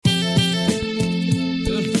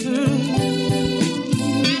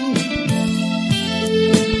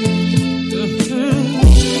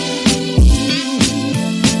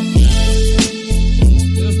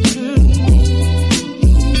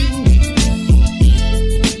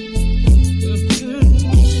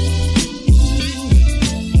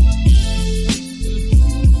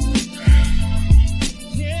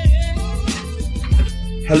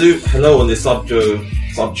Hello on this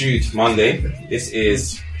subdued Monday. This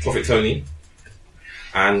is Prophet Tony,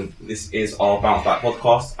 and this is our Bounceback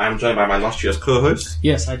podcast. I'm joined by my illustrious co-host.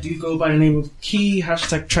 Yes, I do go by the name of Key,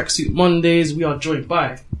 #Tracksuit Mondays. We are joined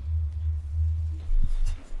by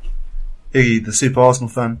Iggy, the Super Arsenal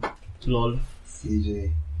fan. LOL.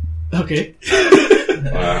 CJ. Okay.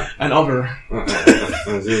 And other.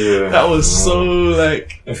 That was so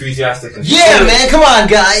enthusiastic. And Yeah, man, come on,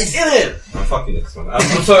 guys. Get it. I'm fucking this one.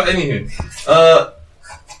 So anywho,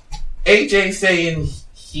 AJ saying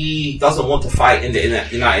he doesn't want to fight in the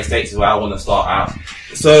United States is where I want to start out.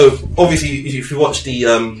 So obviously, if you watch the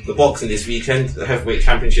boxing this weekend, the heavyweight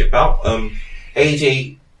championship bout,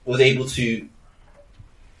 AJ was able to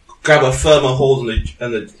grab a firmer hold on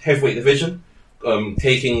the heavyweight division,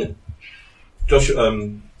 taking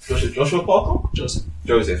Joshua Parker? Joseph.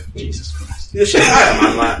 Jesus Christ. He's a shit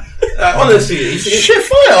fighter, man. Honestly, he's Shit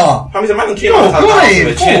fighter! he's a man who came Oh,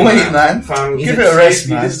 out man. Fam, Give it a rest,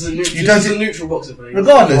 man. This is a neutral boxer for me.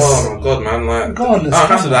 Regardless. Oh my god, man. Regardless. I don't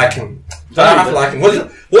have to like him.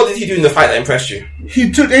 What did he do in the fight that impressed you?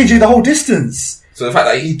 He took AJ the whole distance. So the fact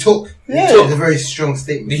that He took. Yeah. It's a very strong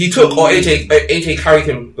statement. he took, or AJ carried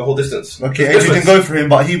him the whole distance. Okay, AJ didn't go for him,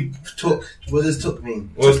 but he Took. What does took mean?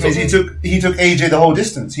 What does he took AJ the whole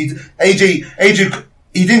distance. He didn't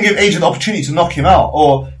give AJ the opportunity to knock him out,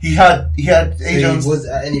 or he had AJ. So was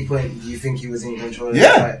at any point? Do you think he was in control of the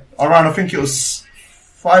Yeah, fight? around I think it was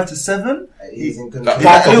 5 to 7. He's in control.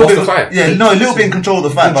 Parker a little lost bit, the fight. Yeah, no, a little bit in control of the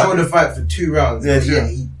fight. Controlled But the fight for 2 rounds. Yeah, but yeah.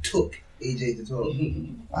 he took AJ to 12.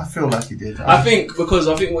 I feel like he did. I think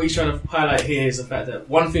what he's trying to highlight here is the fact that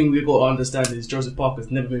one thing we've got to understand is Joseph Parker's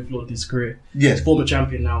never been flawed in his career. Yeah. He's former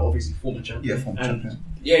champion now, obviously former champion. Yeah, former champion.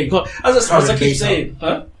 Yeah, you got as I keep saying,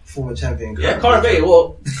 huh? Former champion. Yeah, Current Bay.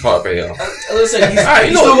 Well, Can't be, as I said,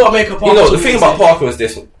 he's you still got to make a part. the thing about Parker was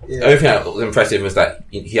this. Yeah. The only thing that was impressive was that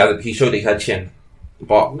he showed that he had chin.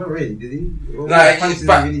 But Not really, did he? Nah, Punches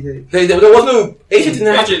but- he really did. there was no AJ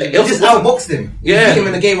didn't have. He He just outboxed him. Yeah. He beat him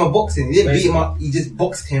in a game of boxing. He didn't beat him up. He just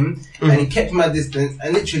boxed him and he kept him at distance.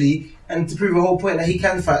 And literally, and to prove the whole point that he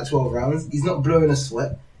can fight 12 rounds, he's not blowing a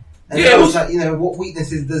sweat. And Yeah, that it was was- like, what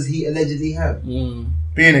weaknesses does he allegedly have? Being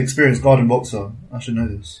an experienced garden boxer, I should know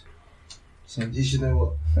this. So You should know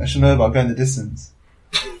what. I should know about going the distance.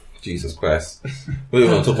 Jesus Christ. We were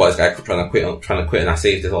going to talk about this guy trying to quit, and I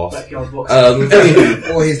saved his ass. Backyard boxing.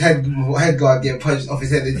 Anywho, Or his head guard getting punched off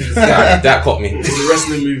his head into the sky. that caught me. It's the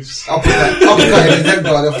wrestling moves. I'll put his head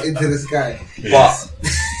guard off into the sky. But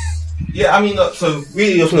yeah, I mean, look, so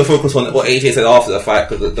really, just want to focus on what AJ said after the fight,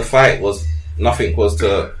 because the fight was nothing.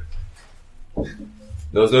 There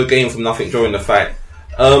was no gain from nothing during the fight.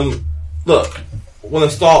 Look, I want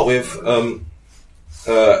to start with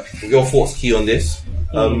your thoughts, Key, on this.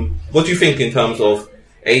 What do you think in terms of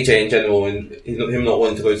AJ in general and him not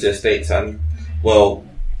wanting to go to the States and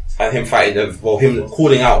him fighting him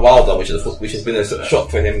calling out Wilder, which has been a shock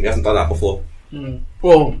for him. He hasn't done that before.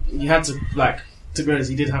 Well, you had to be honest,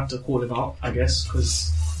 he did have to call him out, I guess,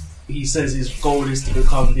 because he says his goal is to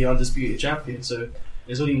become the undisputed champion. So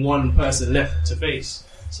there's only one person left to face,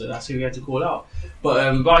 so that's who he had to call out.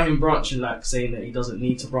 But by him branching, saying that he doesn't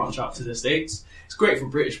need to branch out to the States, it's great for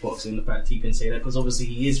British boxing, the fact he can say that, because obviously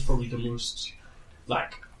he is probably the most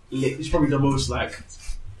what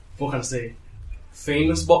can I say,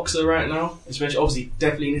 famous boxer right now, especially obviously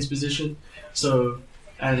definitely in his position. So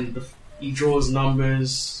he draws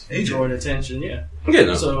numbers, drawing attention, yeah.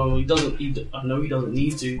 No. So I know he doesn't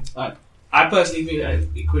need to. I personally think that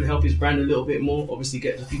it could help his brand a little bit more. Obviously,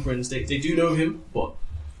 get the people in the States. They do know him, but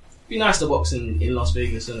it'd be nice to box in Las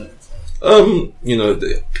Vegas, isn't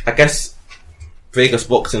it? I guess Vegas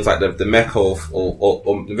boxing's like the mecca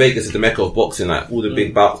or Vegas is the mecca of boxing. Like all the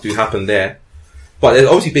big bouts do happen there, but there's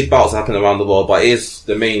obviously big bouts that happen around the world. But it is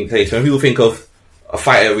the main place. When people think of a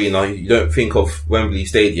fight arena, you don't think of Wembley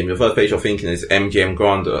Stadium. The first place you're thinking is MGM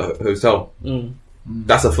Grand Hotel.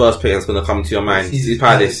 That's the first place that's going to come to your mind. It's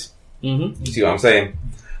Palace. You see what I'm saying?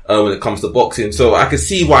 When it comes to boxing, so I can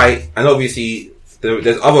see why. And obviously,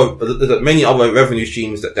 there's many other revenue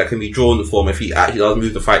streams that can be drawn from if he actually does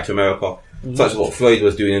move the fight to America, such as what Floyd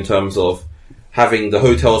was doing in terms of having the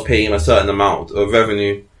hotels paying him a certain amount of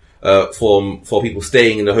revenue for people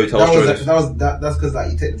staying in the hotels. That's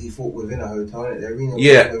because he technically fought within a hotel. The arena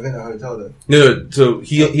was within a hotel though. No. So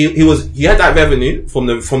he had that revenue from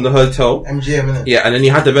the hotel. MGM, innit? Yeah, and then he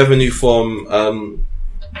had the revenue from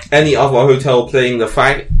any other hotel playing the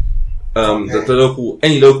fight.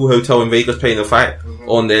 Any local hotel in Vegas playing the fight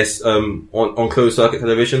on this on closed circuit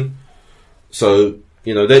television. So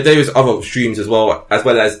there is other streams as well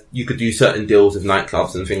as you could do certain deals with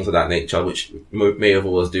nightclubs and things of that nature, which Mayweather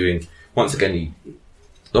was doing. Once again,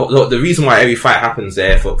 the reason why every fight happens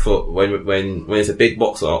there for when it's a big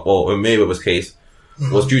boxer or in Mayweather's case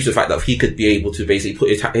was due to the fact that he could be able to basically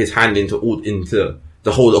put his hand into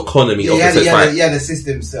the whole economy of the fight. Yeah, the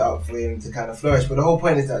system set up for him to kind of flourish. But the whole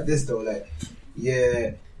point is that this though, like,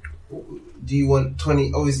 yeah, do you want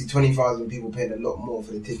 20,000 people paying a lot more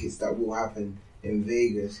for the tickets that will happen in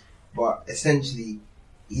Vegas? But essentially,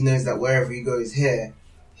 he knows that wherever he goes here,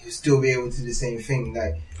 he'll still be able to do the same thing.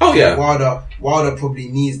 Like, Wilder probably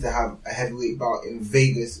needs to have a heavyweight bout in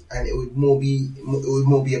Vegas, and it would more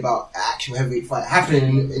be about an actual heavyweight fight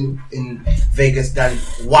happening in Vegas than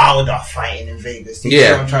Wilder fighting in Vegas. You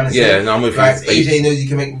know what I'm trying to say? No, I'm with like, you. AJ knows he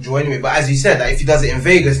can make the draw anyway, but as you said, like, if he does it in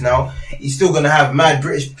Vegas now, he's still gonna have mad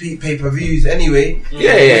British pay-per-views anyway.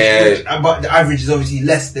 But the average is obviously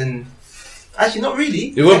less than. Actually, not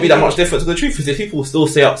really. It won't be that much different. So the truth is, if people still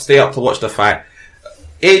stay up to watch the fight,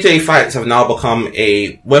 AJ fights have now become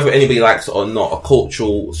whether anybody likes it or not, a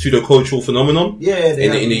pseudo-cultural phenomenon. Yeah,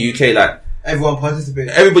 in the UK, like everyone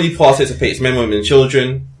participates. Everybody participates, men, women, and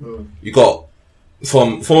children. You got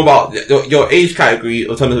from about your age category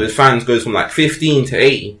in terms of his fans goes from like 15 to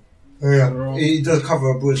 80. Yeah, it does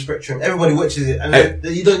cover a broad spectrum. Everybody watches it, and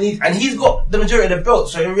you don't need. And he's got the majority of the belt,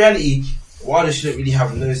 so in reality, Wilder shouldn't really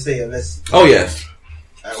have no say unless. Oh yes.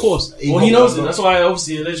 Of course. Well, he knows it. That's why,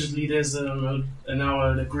 obviously, allegedly, there's now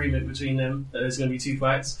an agreement between them that there's going to be 2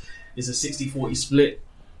 fights. It's a 60-40 split.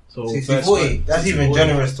 So 60-40. That's 60-40. Even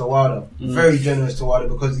generous to Wilder. Very generous to Wilder,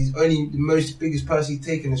 because the most biggest purse he's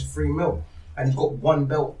taken is $3 million. And he's got 1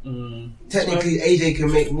 belt. Technically, AJ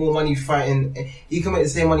can make more money fighting. He can make the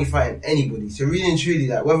same money fighting anybody. So really and truly,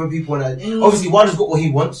 like, whether people want to. Obviously, Wilder's got what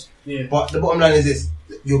he wants. Yeah. But the bottom line is this: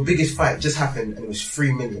 your biggest fight just happened, and it was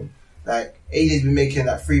 $3 million. Like, AJ's been making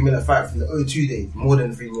that $3 million fight from the 02 days, more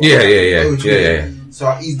than $3 million. Yeah. So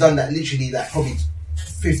he's done that literally, like, probably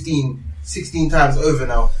 15, 16 times over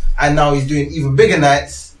now, and now he's doing even bigger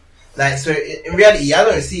nights. Like, so in reality, I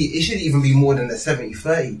don't see it shouldn't even be more than a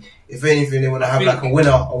 70-30. If anything, they want to have like a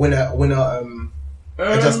winner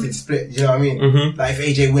adjusted split. You know what I mean? Mm-hmm. Like, if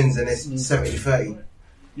AJ wins, then it's 70-30.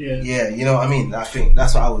 Yeah, you know what I mean? I think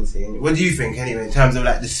that's what I would say. What do you think, anyway, in terms of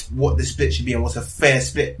like what the split should be and what's a fair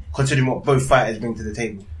split, considering what both fighters bring to the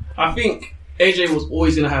table? I think AJ was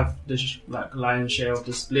always going to have the lion's share of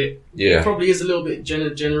the split. Yeah, it probably is a little bit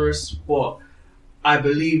generous, but I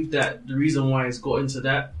believe that the reason why he's got into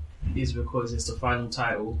that is because it's the final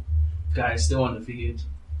title. Guy is still undefeated.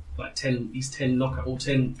 Like 10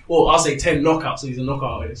 knockouts, I'll say 10 knockouts. So he's a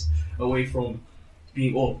knockout artist away from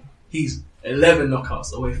being, he's 11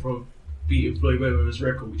 knockouts away from beating Floyd Mayweather's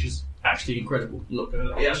record, which is actually incredible. Look,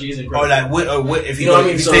 it actually is incredible. If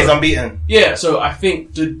he stays unbeaten. Yeah, so I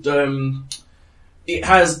think it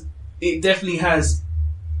definitely has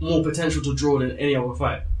more potential to draw than any other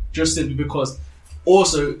fight, just simply because.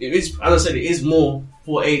 Also, it is, as I said, it is more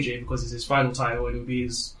for AJ because it's his final title and it'll be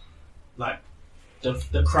his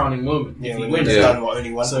the crowning moment. Yeah, if he wins, done what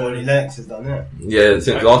only Lennox has done. Yeah, since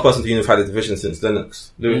the last person to unify the division since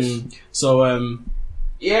Lennox Lewis. So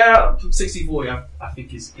 60-40 I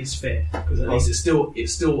think is fair because at least it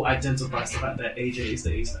still identifies the fact that AJ is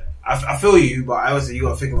the ace. I feel you, but I also you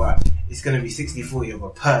got to think about it's going to be 60-40 of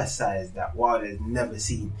a purse size that Wilder has never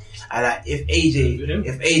seen. And like, if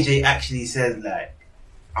AJ actually says like,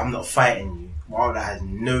 I'm not fighting you, Wilder has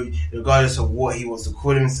regardless of what he wants to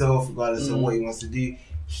call himself, regardless of what he wants to do,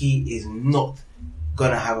 he is not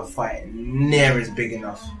gonna have a fight near as big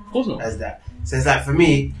enough as that. So it's like, for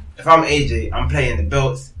me, if I'm AJ, I'm playing the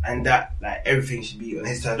belts, and that, like, everything should be on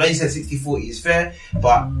his terms. Like you said, 60-40 is fair,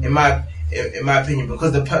 but in my opinion,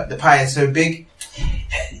 because the pie is so big,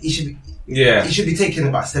 he should be taking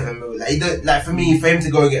about 7 million. Like, he don't, like, for me, for him to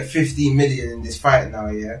go and get 15 million in this fight now,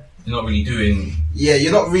 you're not really doing. Yeah,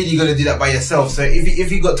 you're not really gonna do that by yourself. So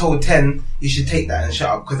if you got told 10, you should take that and shut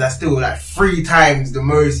up, because that's still like 3 times the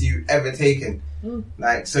most you've ever taken.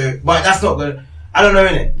 Like, so, but that's not gonna. I don't know,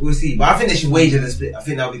 innit? We'll see. But I think they should wager the split. I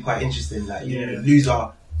think that would be quite interesting. Like, loser.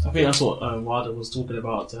 I think that's what Wilder was talking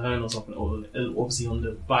about to Hearn or something, or obviously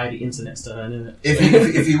by the internet to Hearn, innit?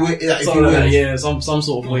 If he wins, some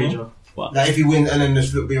sort of wager. But like, if he wins and then the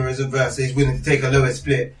split being reversed, so he's willing to take a lower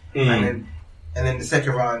split, and then the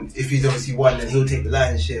second round, if he's obviously won, then he'll take the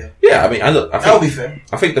lion's share. Yeah, I mean, I think that'll be fair.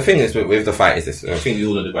 I think the thing is with the fight is this. I think we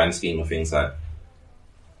all know the grand scheme of things. Like,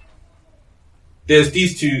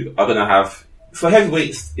 these two are gonna have, for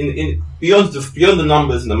heavyweights, in beyond the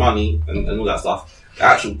numbers and the money and all that stuff, the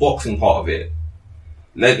actual boxing part of it,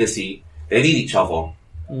 legacy, they need each other.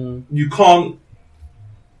 You can't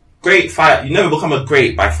you never become a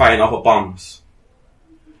great by fighting other bums.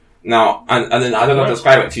 Now, and then I don't know how to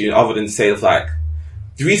describe it to you other than to say it's like,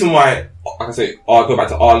 the reason why like I say, I go back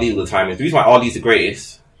to Ali all the time. The reason why Ali's the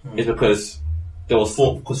greatest is because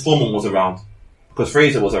because Foreman was around, because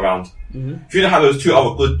Fraser was around. If you didn't have those two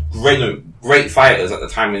other great fighters at the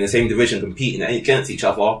time in the same division competing against each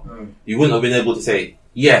other, you wouldn't have been able to say,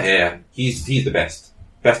 yeah, he's the best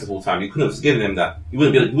of all time. You couldn't have given him that. You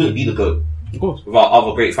wouldn't be the GOAT, of course, without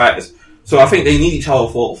other great fighters. So I think they need each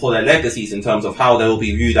other for their legacies in terms of how they will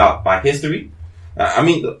be viewed out by history. I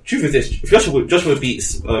mean, the truth is this: if Joshua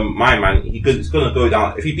beats my man, he's going to go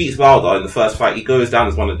down. If he beats Wilder in the first fight, he goes down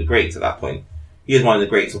as one of the greats at that point. He is one of the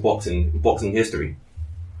greats of boxing history.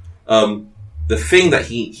 The thing that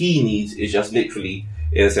he needs is just literally,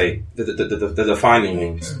 the defining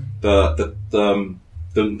rings, the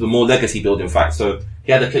more legacy building fight. So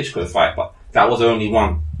he had a Klitschko fight, but that was the only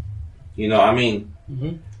one. You know what I mean?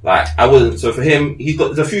 Like, I wouldn't. So for him,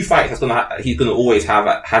 there's a few fights he's gonna always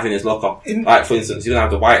have in his locker. Like, for instance, he's gonna have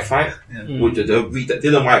the White fight, which the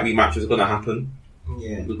Dylan White rematch is gonna happen.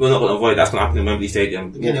 Yeah, we're not gonna avoid that's gonna happen in Wembley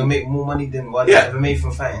Stadium. Yeah, they'll make more money than what they ever made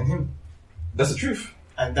from fighting him. That's the truth.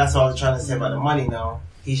 And that's what I was trying to say about the money. Now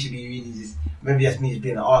he should be really just. Maybe that's me just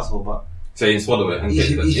being an arsehole, but. So you swallow it. And he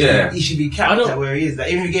should be capped at where he is.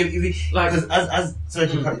 Like, even if he like, sorry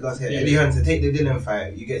to cut you guys here. Eddie Hearn, to take the Dylan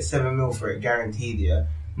fight, you get $7 million for it guaranteed. Yeah.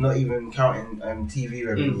 Not even counting TV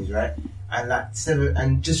revenues, right? And like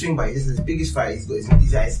and just think about it, this is his biggest fight he's got.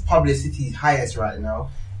 He's at his publicity's highest right now,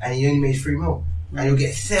 and he only made $3 million. And you'll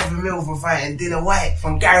get $7 million from fighting Dylan White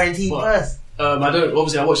from guaranteed purse. I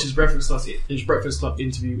watched his Breakfast Club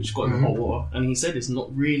interview, which got him in hot water, and he said it's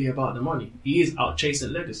not really about the money. He is out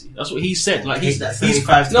chasing legacy. That's what he said. Like, but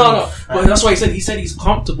that's why he said he's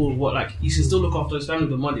comfortable with what, like, he can still look after his family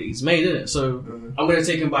with the money he's made, innit? So I'm going to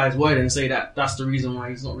take him by his word and say that that's the reason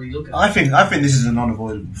why he's not really looking. I think this is an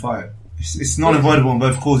unavoidable fight. It's non-avoidable on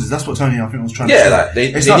both causes. That's what Tony, I think, was trying to say. Yeah, like,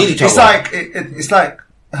 they need each other. It's like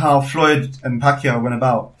how Floyd and Pacquiao went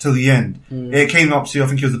about till the end. It came up to, I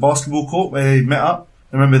think it was the basketball court where they met up.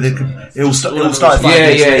 Remember, it all started.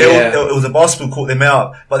 It was a basketball court they met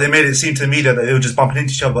up, but they made it seem to the media that they were just bumping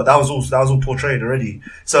into each other. But that was all portrayed already.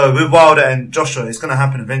 So with Wilder and Joshua, it's going to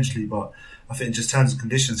happen eventually. But I think it just terms and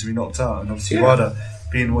conditions to be knocked out, and obviously Wilder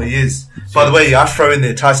being what he is. By the way, I'd throw in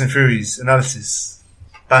there Tyson Fury's analysis,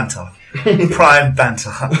 banter, prime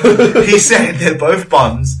banter. He said they're both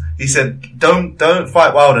bums. He said, "Don't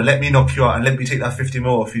fight Wilder. Let me knock you out and let me take that 50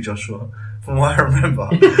 mil off you, Joshua." From what I remember.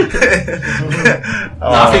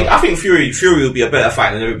 I think Fury will be a better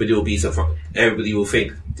fight than everybody will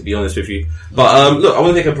think. To be honest with you, but look, I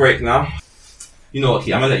want to take a break now. You know what,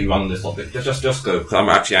 Key? I'm gonna let you run on this topic. Just go, because I'm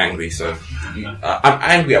actually angry. So I'm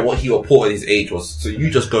angry at what he reported his age was. So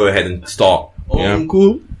you just go ahead and start.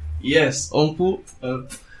 Uncle, yes, Uncle.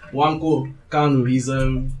 Uncle Kanu. He's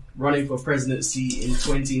running for presidency in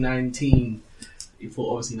 2019.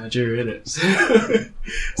 For obviously Nigeria, innit?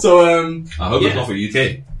 So I hope it's not for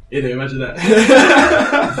UK. Imagine that.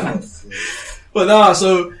 But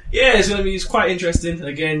so it's quite interesting.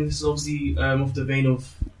 Again, this is obviously off the vein of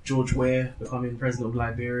George Weah becoming president of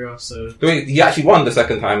Liberia. So wait, he actually won the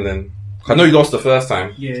second time then. I know he lost the first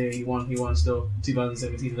time. Yeah, he won still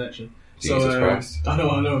 2017 election. Jesus Christ. I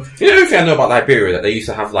know. You know the thing I know about Liberia, that they used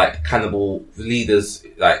to have like cannibal leaders,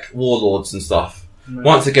 like warlords and stuff. No.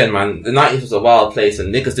 Once again, man, the 90s was a wild place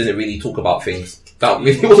and niggas didn't really talk about things. That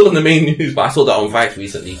it wasn't on the main news, but I saw that on Vice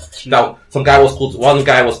recently. That one guy was called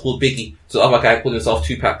Biggie, so the other guy called himself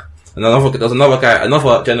Tupac. And there was another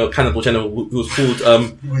cannibal general who was called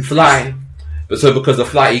Fly. But so because the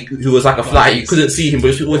Fly, who was like a fly, you couldn't see him,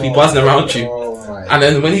 but he would always be buzzing around you. And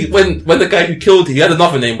then when the guy who killed him, he had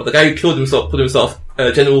another name, but the guy who killed himself put himself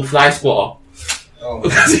General Fly Squatter.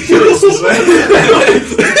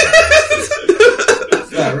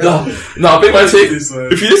 No, big man say,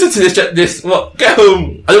 if you listen to this, well, get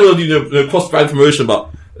home. I don't want to do the cross-brand promotion, but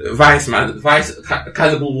Vice,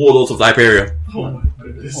 cannibal warlords of Liberia. Oh my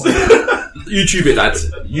goodness. YouTube it, lads.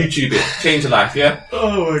 YouTube it. Change your life, yeah?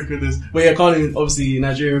 Oh my goodness. But yeah, Kanu, obviously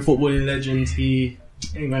Nigerian footballing legend. Hey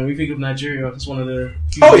man, we think of Nigeria, it's one of the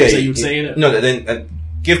few things that you would say, innit? No, then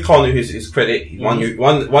give Kanu his credit. He won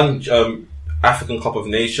African Cup of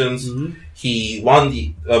Nations. He won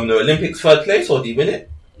the Olympics third place, or did he win it?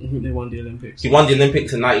 They won the Olympics. He won the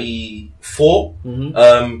Olympics in 94.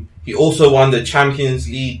 He also won the Champions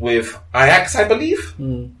League with Ajax, I believe.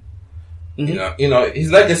 You know, his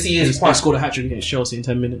legacy is quite. He scored a hat-trick against Chelsea in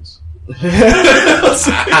 10 minutes.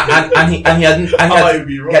 and he had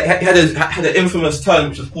an infamous turn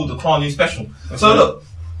which was called the Kanu Special. So look,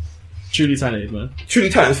 truly talented man, truly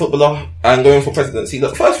talented footballer, and going for presidency.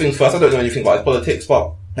 Look, first things first, I don't know anything about his politics,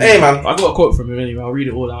 but hey man, I got a quote from him anyway. I'll read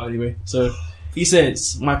it all out anyway. So He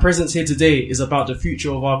says, "My presence here today is about the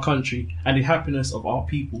future of our country and the happiness of our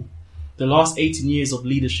people. The last 18 years of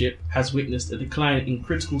leadership has witnessed a decline in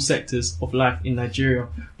critical sectors of life in Nigeria,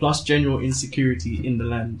 plus general insecurity in the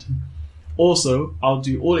land. Also, I'll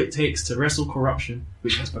do all it takes to wrestle corruption,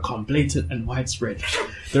 which has become blatant and widespread.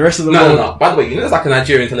 The rest of the world..." No. By the way, you know there's like a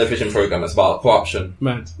Nigerian television program that's about corruption.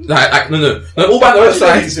 Mad. No. All by the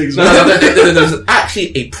website. No. There's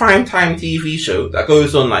actually a primetime TV show that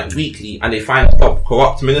goes on like weekly, and they find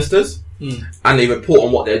corrupt ministers, and they report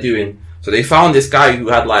on what they're doing. So they found this guy who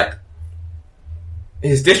had like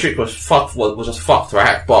his district was just fucked,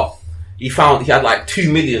 right? But he had like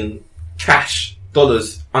 $2 million cash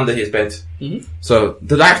dollars under his bed. Mm-hmm. So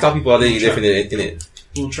the lifestyle people are really living in it.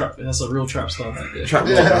 Real trap. That's a real trap star. Right? Trap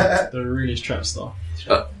star. The realest trap star.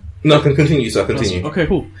 No, continue, sir. Continue. Okay,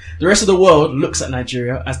 cool. The rest of the world looks at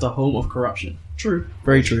Nigeria as the home of corruption. True.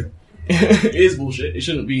 Very true. It is bullshit. It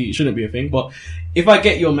shouldn't be a thing. But if I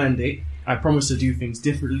get your mandate, I promise to do things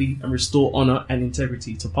differently and restore honour and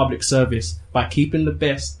integrity to public service by keeping the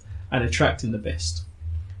best and attracting the best.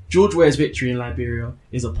 George Ware's victory in Liberia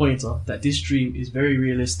is a pointer that this dream is very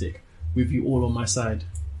realistic, with you all on my side.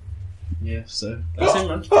 Yeah, so that's him,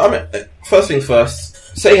 man. I mean, first things first,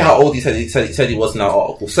 say how old he said he was in that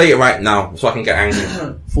article. Say it right now so I can get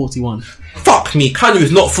angry. 41. Fuck me, Kanu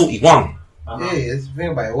is not 41. Yeah,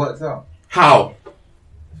 think about it, it works out. How?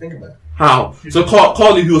 Think about it. How? So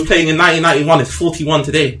Carly, who was playing in 1991, is 41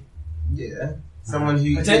 today. Yeah. Someone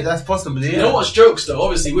who... that's possible, yeah. You know what's jokes, though?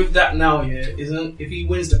 Obviously, with that now, if he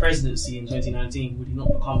wins the presidency in 2019, would he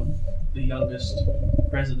not become the youngest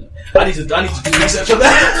president? I need to do research on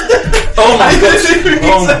that. Oh my god.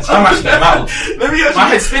 I'm actually getting my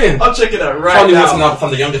head's spinning. I'll check it out right Carly now. wants to now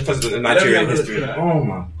become the youngest president in Nigerian history. Oh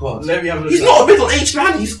my god. Let me have a look. He's not a middle-aged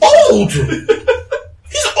man, he's old!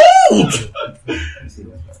 He's old!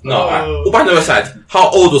 No, all by the other side, how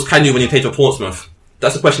old was Kanu when he played for Portsmouth?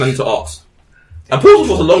 That's the question I need to ask. And Portsmouth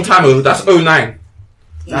was a long time ago, that's 09.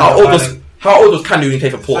 How old was Kanu when he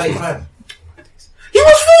played for Portsmouth? 35. He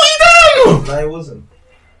was 40 then! No, he wasn't.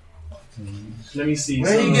 Let me see.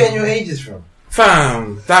 Where are you getting your ages from?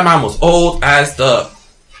 Fam, that man was old as dirt.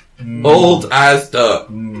 Old as dirt.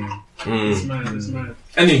 It's mad.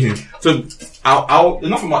 Anywho, so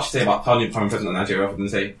there's nothing much to say about Kanu becoming president of Nigeria other than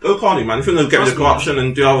say, go Kanu, man. If you want to get rid of corruption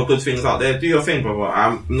and do other good things out there, do your thing, brother.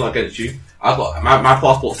 I'm not against you. I've got my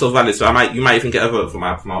passport's still valid, so you might even get a vote for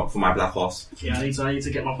my black horse. Yeah, I need to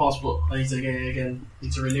get my passport. I need to get it again. I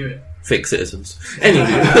need to renew it. Fake citizens. Anyway.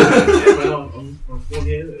 I'm born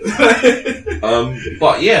here.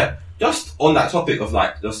 But yeah, just on that topic of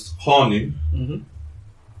like just Kanu,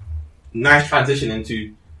 nice transition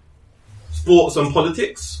into sports and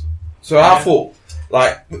politics. So I thought,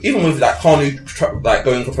 like, even with like Kanu like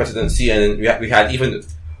going for presidency, and we had even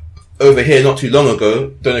over here not too long ago,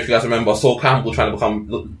 don't know if you guys remember, Sol Campbell trying to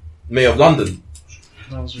become mayor of London.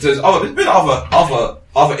 So there's been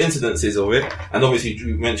other incidences of it, and obviously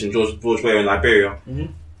you mentioned George Ware in Liberia.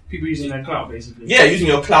 People using their clout, basically. Yeah, using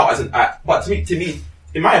your clout as an act. But to me,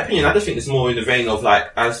 in my opinion, I just think it's more in the vein of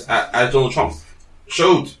like as Donald Trump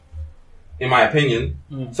showed. In my opinion,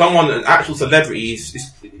 an actual celebrity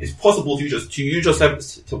is possible to use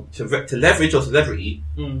to leverage your celebrity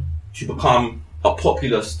to become a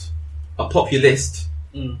populist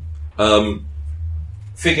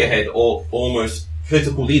figurehead or almost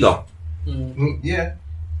political leader. Yeah.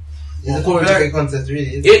 It's a very concept,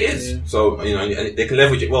 really. It is. Yeah. So, and they can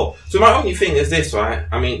leverage it well. So my only thing is this, right?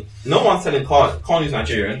 I mean, no one's telling Kanu's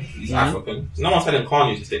Nigerian, he's African. So no one's telling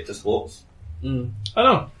Kanu to stick to sports. I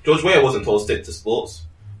know. George Weah wasn't told to stick to sports,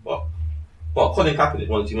 but Colin Kaepernick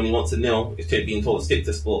when he wants to kneel, is being told to stick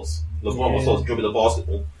to sports. LeBron was told to dribble the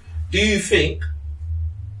basketball. Do you think?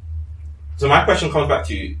 So my question comes back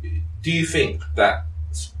to you. Do you think that?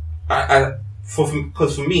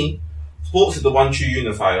 Because for me, sports is the one true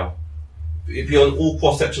unifier. Beyond all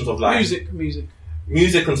cross sections of life.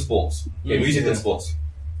 Music and sports. Yeah, music and sports.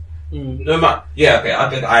 No matter,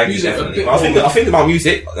 I agree definitely. I was thinking about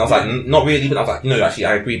music. I was like, not really, but I was like, actually,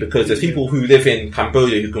 I agree because there's people who live in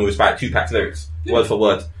Cambodia who can recite Tupac's lyrics word for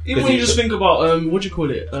word. Even when you just think about what do you call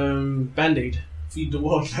it, Band-Aid, feed the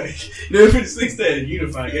world, like if it's things there,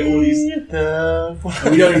 unify, get all these.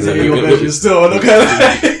 We don't need to hear your version still.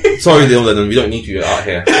 Sorry, Lil Lennon, we don't need you out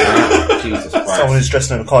here. Jesus Christ. Someone is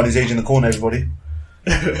dressing over Cardi's age in the corner, everybody.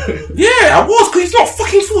 Yeah, I was, because he's not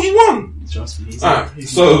fucking 41. Trust me.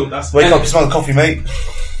 Wake up, smell the coffee, mate.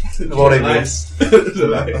 Nice.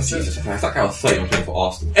 Jesus Christ, that guy was 30 playing for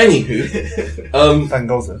Arsenal. Anywho, thank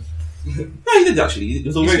God, sir. No, he did actually. He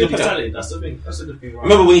was a very good player. Talented. That's the thing. That's a good thing. Right? I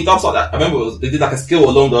remember when he does like that. I remember they did like a skill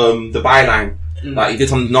along the byline. Like he did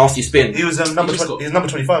some nasty spin. He was number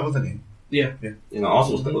 25, wasn't he? Yeah. You know,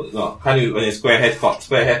 Arsenal was Kanu when his square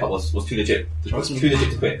haircut was too legit. Was too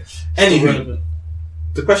legit to quit. Anyway,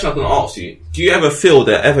 the question I'm going to ask you: do you ever feel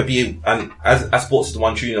there ever be, and as sports is the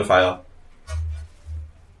one true unifier,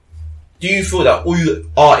 do you feel that all you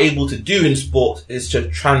are able to do in sport is to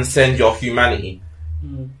transcend your humanity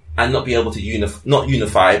and not be able to not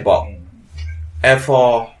unify, but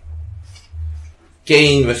ever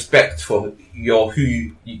gain respect for your I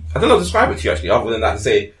don't know how to describe it to you actually, other than that to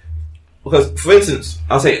say, because for instance,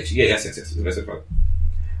 I'll say it, yes.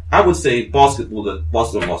 I would say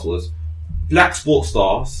basketballers, black sports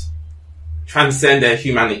stars transcend their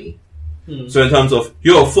humanity. So in terms of,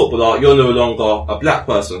 you're a footballer, you're no longer a black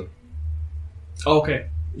person. Okay.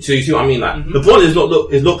 So you see what I mean? Like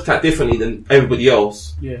LeBron is looked at differently than everybody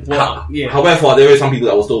else. Yeah. Well, However, there is some people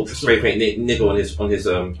that will still spray paint nigger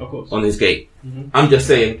on his gate. I'm just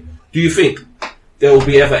saying, do you think they will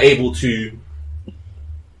be ever able to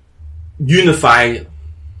unify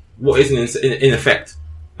what is in effect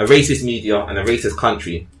a racist media and a racist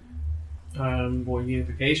country?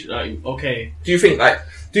 Unification. Okay. Do you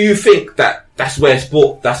think that that's where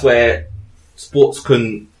sports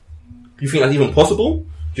can? Do you think that's even possible?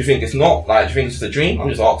 Do you think it's not? Like, do you think it's just a dream? I'm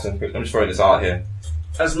just asking. I'm just throwing this out here.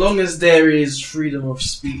 As long as there is freedom of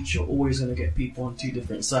speech, you're always going to get people on two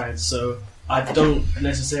different sides. So I don't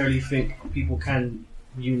necessarily think people can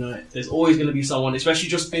unite. There's always going to be someone, especially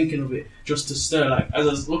just thinking of it, just to stir. Like,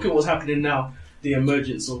 look at what's happening now. The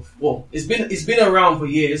emergence of, it's been around for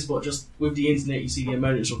years, but just with the internet, you see the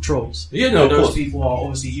emergence of trolls. Yeah, no, and of those course. people are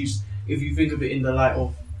obviously used. If you think of it in the light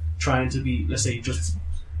of trying to be, let's say, just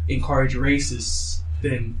encourage racists,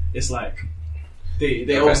 then it's like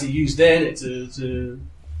they obviously use their net to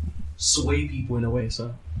sway people in a way.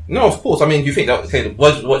 So no, of course. I mean, do you think that this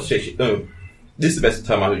is the best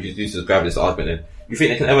term I would use to describe this argument in. You think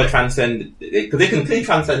they can ever transcend? Because they can clearly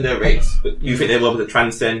transcend their race, but you think they're able to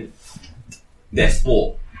transcend their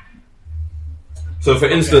sport? So, for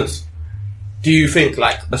instance, do you think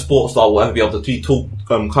like a sports star will ever be able to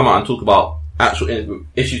come out and talk about actual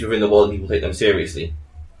issues within the world and people take them seriously?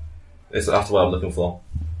 That's what I'm looking for.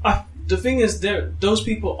 The thing is, those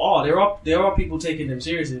people there are people taking them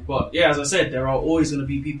seriously, but yeah, as I said, there are always going to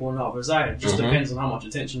be people on the other side. It just depends on how much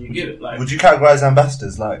attention you give it. Like, would you categorize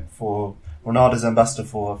ambassadors, like for Ronaldo's ambassador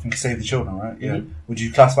for, I think, Save the Children, right? Yeah. Would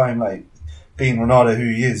you classify him like being Ronaldo, who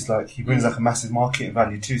he is? Like, he brings like a massive marketing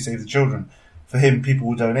value to Save the Children. For him, people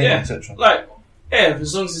will donate, etc. Like, yeah,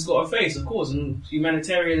 as long as he's got a face, of course, and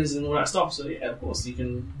humanitarians and all that stuff. So yeah, of course, you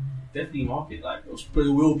can definitely market. Like,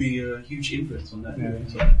 there will be a huge influence on that. Yeah.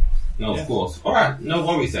 So. No, of course. All right, no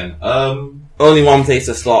worries then. Only one place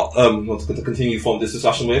to start. To continue from this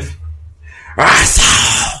discussion with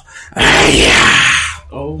WrestleMania.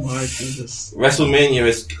 Oh my goodness! WrestleMania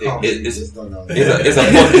is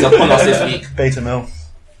upon us this week. Beta male.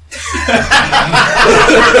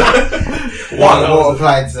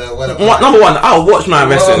 Number one, I'll watch my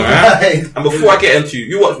wrestling, right? And before I get into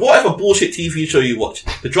you watch whatever bullshit TV show you watch.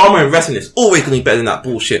 The drama in wrestling is always going to be better than that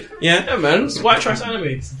bullshit. Yeah, man. It's white trash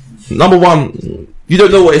anime. Number one, you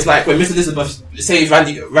don't know what it's like when Miss Elizabeth saved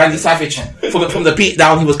Randy Savage from the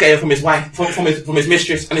beatdown he was getting from his wife, from his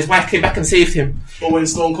mistress, and his wife came back and saved him. Or when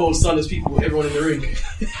Stone Cold stunned his people, everyone in the ring.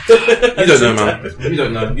 You don't know, man. You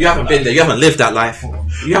don't know. You haven't been there. You haven't lived that life. Or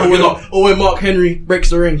when Mark Henry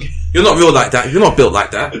breaks the ring. You're not real like that. You're not built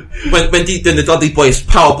like that. When the Dudley Boys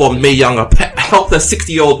powerbombed Mae Young, helped a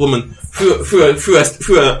 60-year-old woman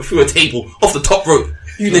through a table off the top rope.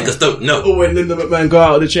 You niggas don't know. Or when Linda McMahon got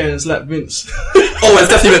out of the chair and slapped Vince. Or when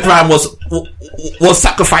Stephanie McMahon was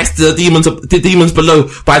sacrificed to the demons below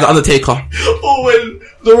by the Undertaker. Or when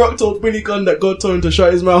The Rock told Billy Gunn that God told him to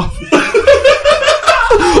shut his mouth.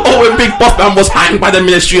 Or when Big Boss Man was hanged by the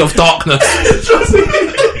Ministry of Darkness.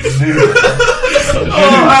 I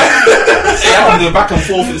can go back and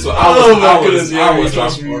forth with this one. Hours.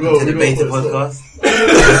 To the beta podcast.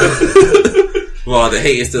 Well, the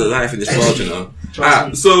hate is still alive in this world, you know.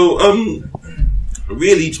 So,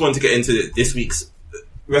 really just wanted to get into this week's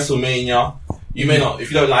WrestleMania. You may not,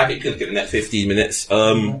 if you don't like it, you can get the next 15 minutes.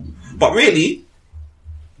 But really,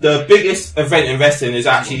 the biggest event in wrestling is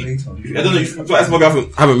actually, I don't know if that's what I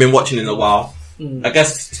haven't been watching in a while. I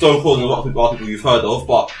guess Stone Cold and a lot of people you've heard of,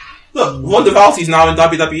 but look, Ronda Rousey's now in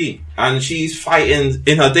WWE, and she's fighting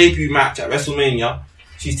in her debut match at WrestleMania.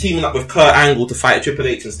 She's teaming up with Kurt Angle to fight Triple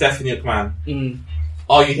H and Stephanie McMahon.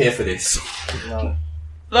 Are you here for this? No.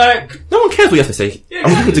 Like, no one cares what you have to say. Yeah.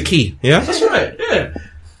 I'm looking to key. Yeah, that's right. Yeah.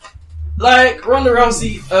 Like, Ronda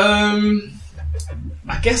Rousey,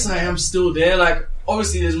 I guess I am still there. Like,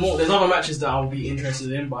 obviously there's other matches that I'll be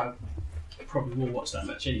interested in, but I probably will watch that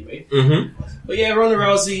match anyway. Mm-hmm. But yeah, Ronda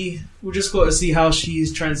Rousey, we've just got to see how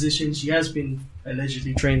she's transitioned. She has been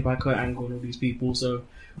allegedly trained by Kurt Angle and all these people, so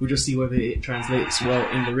we'll just see whether it translates well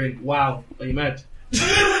in the ring. Wow, are you mad?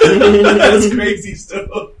 That's crazy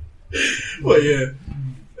still. But yeah,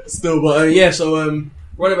 still, but yeah, so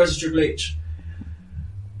Ronda versus Triple H.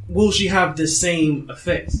 Will she have the same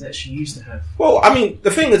effect that she used to have? Well, I mean,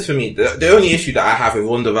 the thing is for me, the only issue that I have with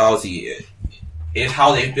Ronda Rousey is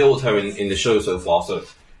how they've built her in the show so far. So,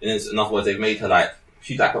 in other words, they've made her like,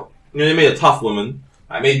 she's like, they made a tough woman.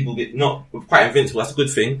 Like, made people get not quite invincible. That's a good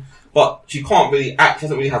thing. But she can't really act. She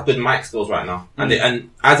doesn't really have good mic skills right now. And and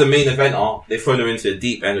as a main eventer, they've thrown her into the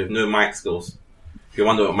deep end with no mic skills. If you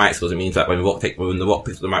wonder what mic skills, it means that when The Rock picks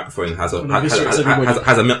up the microphone and has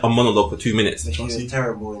a monologue for 2 minutes. But she was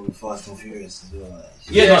terrible in Fast and Furious as well.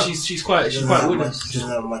 She's quite good. She doesn't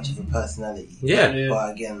have much of a personality. Yeah.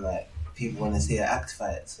 But again, like, people want to see her act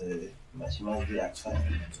fight, so she might be act fighting.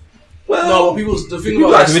 Well, no, the thing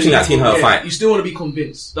about like originally that seen her fight. You still want to be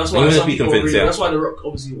convinced. That's why some people agree. That's why The Rock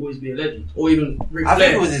obviously will always be a legend, or even Ric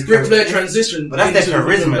Flair. Ric Flair transition, but that's their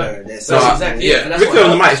charisma. Exactly. Yeah, Ric Flair on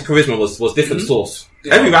the mic's charisma was different source.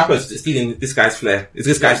 Yeah. Every rapper is stealing this guy's flair. It's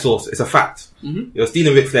this guy's source. It's a fact. Mm-hmm. You're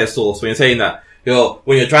stealing Ric Flair's source when you're saying that.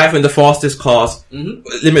 When you're driving the fastest cars,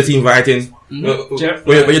 limousine riding. Mm-hmm.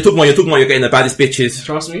 When you're talking about you're getting the baddest bitches.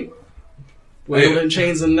 Trust me. When you're on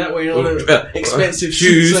chains and that, when you're on expensive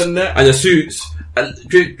shoes and that, and the suits,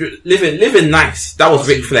 living nice. That was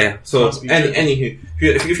Ric Flair. So anywho,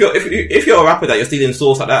 if you're a rapper that you're stealing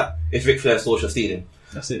source like that, it's Ric Flair's source you're stealing.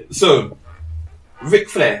 That's it. So Ric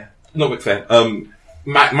Flair, not Ric Flair.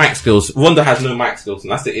 Mic skills. Ronda has no mic skills,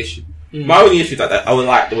 and that's the issue. My only issue that I would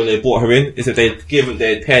like when they brought her in is if they'd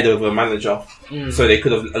paired her with a manager, so they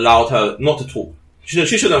could have allowed her not to talk. She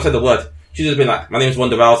shouldn't have said the word. She should have been like, "My name's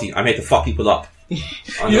Ronda Rousey. I'm here to fuck people up." You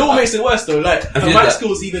know what makes it worse though? Like, her mic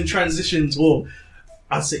skills even transitions, or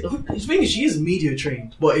I'd say, the thing is, she is media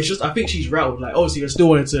trained, but it's just, I think she's rattled. Like, obviously, I still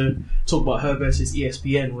wanted to talk about her versus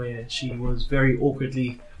ESPN, where she was very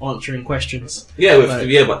awkwardly answering questions. Yeah,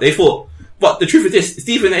 but they thought. But the truth is this: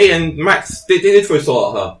 Stephen A. and Max, they did throw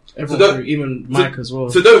salt at her. Everyone, even Mike as well.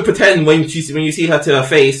 So don't pretend when you see her to her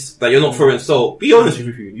face that you're not throwing salt. Be honest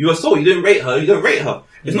with you. You are salt. You didn't rate her. You don't rate her.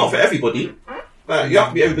 It's not for everybody. You have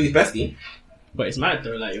to be everybody's bestie. But it's mad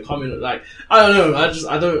though. Like, you're coming. Like, I don't know.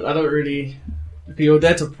 I don't really. You're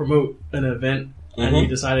there to promote an event, and you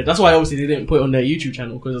decided. That's why obviously they didn't put it on their YouTube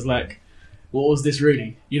channel, because it's like, what was this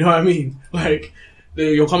really? You know what I mean? Like,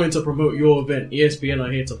 you're coming to promote your event. ESPN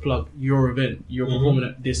are here to plug your event. You're performing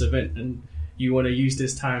at this event, and you want to use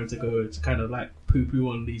this time to go to kind of like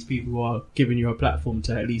poo-poo on these people who are giving you a platform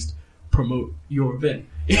to at least promote your event.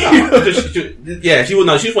 She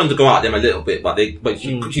wanted to go at them a little bit, but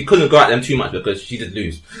she couldn't go at them too much because she did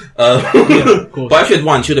lose. Of course. But if she had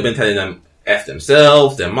won, she would have been telling them F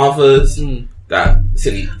themselves, their mothers, that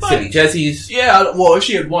silly Jessies. Yeah, well, if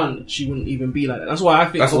she had won, she wouldn't even be like that. That's why I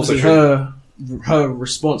think obviously her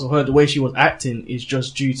response, or the way she was acting, is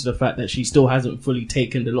just due to the fact that she still hasn't fully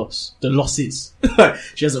taken the losses.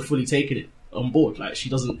 She hasn't fully taken it on board. Like, she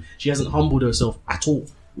hasn't humbled herself at all,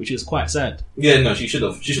 which is quite sad. Yeah, no, she should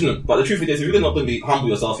have. She shouldn't. But the truth is, if you're not going to be humble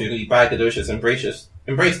yourself, you're going to be braggadocious,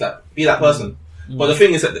 embrace that. Be that person. But the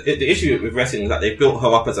thing is that the issue with wrestling is that they built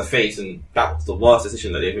her up as a face, and that was the worst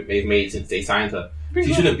decision that they've made since they signed her.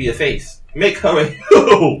 She shouldn't be a face. Make her a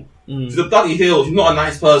heel. She's a bloody heel. She's not a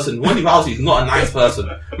nice person. Ronda Rousey is not a nice person.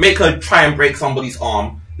 Make her try and break somebody's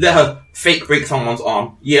arm. Let her fake break someone's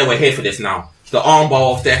arm. Yeah, we're here for this now. The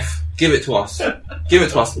armbar of death. Give it to us. Give it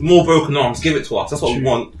to us. More broken arms. Give it to us. That's what we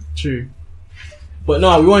want. True. But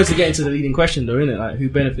no, we wanted to get into the leading question though, innit? Like, who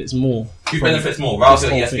benefits more? Rousey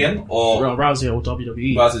or ESPN? Or Rousey or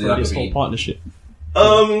WWE? Rousey or this whole partnership?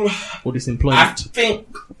 Or this employment? I think...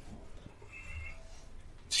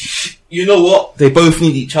 You know what? They both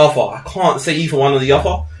need each other. I can't say either one or the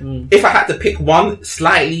other. If I had to pick one,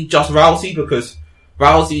 slightly just Rousey, because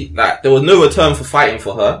Rousey, like, there was no return for fighting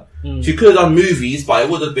for her. She could have done movies, but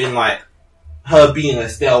it would have been like her being a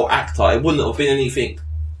stale actor. It wouldn't have been anything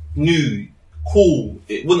new, cool.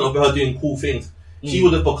 It wouldn't have been her doing cool things. She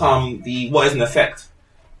would have become in effect,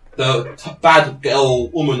 the bad girl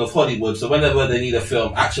woman of Hollywood. So whenever they need a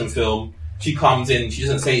film, action film, she comes in, she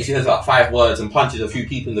says like 5 words and punches a few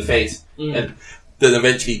people in the face and then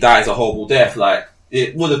eventually dies a horrible death. Like,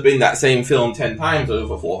 it would have been that same film 10 times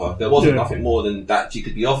over for her. There wasn't nothing more than that she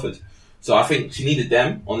could be offered. So I think she needed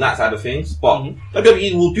them on that side of things. But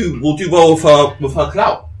WWE will do well with her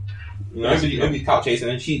clout. You know, everybody's clout chasing,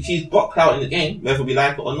 and she's got clout in the game, whether we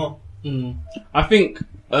like it or not. I think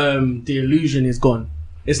the illusion is gone.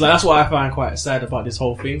 It's like that's what I find quite sad about this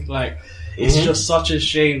whole thing. Like, it's just such a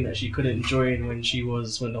shame that she couldn't join when she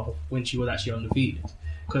was actually undefeated,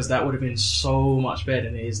 because that would have been so much better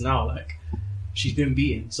than it is now. Like, she's been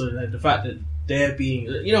beaten, so like, the fact that they're being,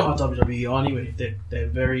 you know how WWE are anyway. They're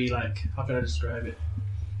very, like, how can I describe it?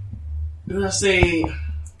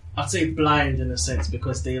 I'd say blind in a sense,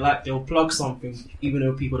 because they'll plug something even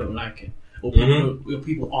though people don't like it. Or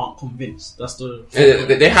people aren't convinced. That's the...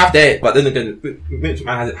 They have their... But then again, Vince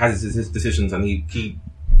McMahon has his decisions, and he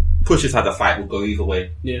pushes how the fight will go either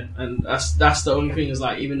way. Yeah, and that's the only thing, is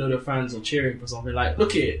like, even though the fans are cheering for something, like,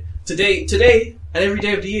 look at it. Today, and every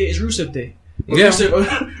day of the year is Rusev Day. Yeah.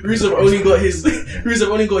 Rusev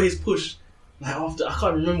only got his push. Like, after, I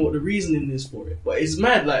can't remember what the reasoning is for it. But it's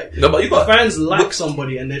mad, like, no, but you got fans like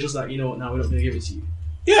somebody, and they're just like, you know what, now we're not going to give it to you.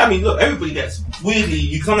 Yeah, I mean, look, everybody gets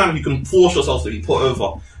weirdly. Sometimes you can force yourself to be put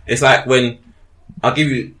over. It's like when I'll give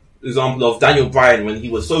you the example of Daniel Bryan, when he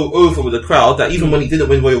was so over with the crowd that even when he didn't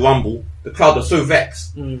win Royal Rumble, the crowd was so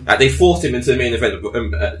vexed that they forced him into the main event.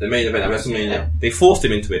 The main event at WrestleMania, they forced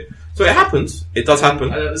him into it. So it happens. It does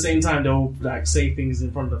happen. And at the same time, they'll like say things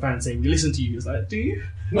in front of the fans, saying, "We listen to you." It's like, do you?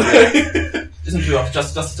 Listen to us,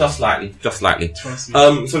 just slightly.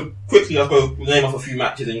 So quickly, I'll go name off a few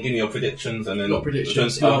matches and give me your predictions, and then your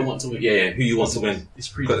predictions. Who I want to win? Yeah, who you want to win? It's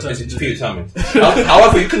predetermined. It's predetermined.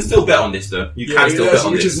 However, you can still bet on this, though. You can still bet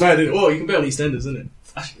on this. Which is mad. Oh, you can bet on EastEnders, isn't it?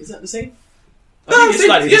 Actually, is that the same? No, it's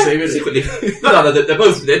slightly the same, secretly. No, they're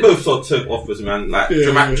both sort of offers, man. Like,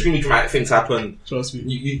 extremely dramatic things happen. Trust me.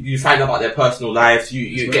 You find out about their personal lives.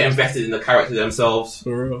 You get invested in the character themselves.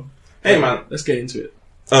 For real. Hey, man. Let's get into it.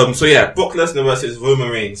 So yeah, Brock Lesnar versus Roman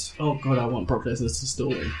Reigns. Oh god, I want Brock Lesnar to still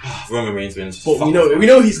win. Roman Reigns wins. But we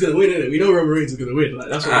know he's gonna win, innit? We know Roman Reigns is gonna win. Like,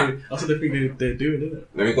 that's what the thing they're doing, isn't it?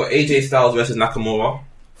 Then we got AJ Styles versus Nakamura.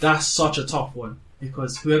 That's such a tough one,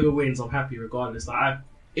 because whoever wins, I'm happy regardless. Like,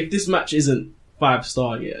 if this match isn't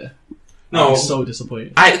 5-star, I'm so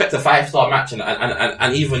disappointed. I expect a 5-star match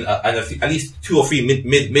and even at least 2 or 3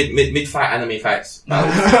 mid fight anime fights.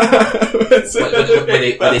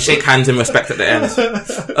 where they shake hands in respect at the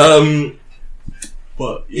end.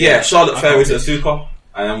 But Charlotte Flair versus Asuka,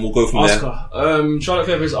 and then we'll go from there. Charlotte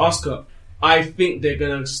Flair versus Asuka. I think they're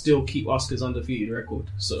gonna still keep Asuka's undefeated record,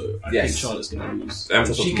 so I think Charlotte's gonna lose.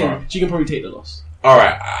 She can probably take the loss. All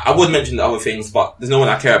right, I would mention the other things, but there's no one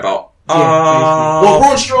I care about. Well,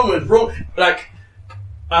 Braun Strowman,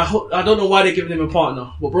 I don't know why they're giving him a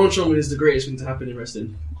partner, but Braun Strowman is the greatest thing to happen in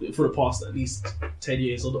wrestling for the past at least 10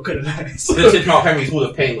 years. I'm not gonna lie. Since Mark Henry's Hall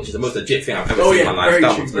of Pain, which is the most legit thing I've ever seen in my life.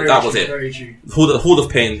 That was it. Very true. Hall of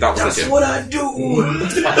Pain. That was That's legit. what I do.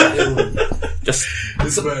 Just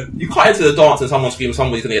you cut into the dance and someone screams,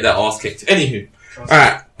 somebody's gonna get their ass kicked. Anywho,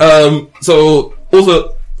 alright. So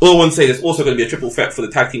also. All I want to say, there's also going to be a triple threat for the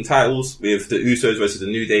tag team titles with the Usos versus the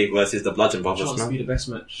New Day versus the Bludgeon Brothers. Chance to be the best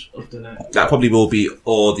match of the night. That probably will be,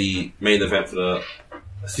 or the main event for the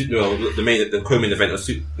co-main event of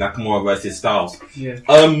Nakamura versus Styles. Yeah.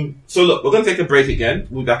 So look, we're going to take a break again.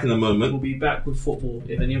 We'll be back in a moment. We'll be back with football.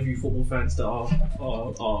 If any of you football fans that are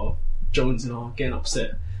jonesing are getting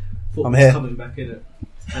upset, football's coming back in it.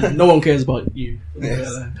 And no one cares about you. Yes.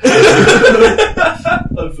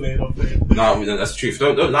 I'm playing. No, that's the truth.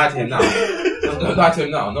 Don't lie to him now. Don't lie to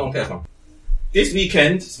him now. No one cares, man. This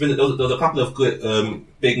weekend, there was a couple of good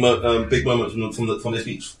big moments from this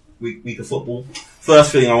week of football.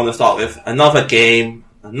 First thing I want to start with: another game,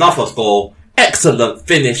 another goal, excellent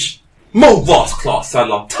finish. Mo Ross, Clark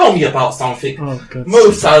Salah. Tell me about something. Oh, God.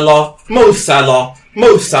 Mo Salah.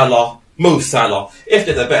 If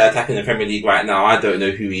there's a better attacker in the Premier League right now, I don't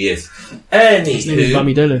know who he is. His name is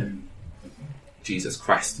Bamidele. Jesus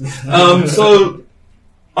Christ. So,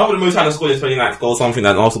 other than Mo Salah scored his 29th goal, something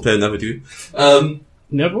that an Arsenal player never do.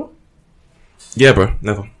 Never? Yeah, bro,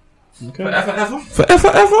 never. Okay. Forever?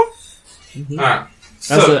 Mm-hmm. Alright.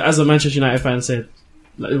 So, as a Manchester United fan said,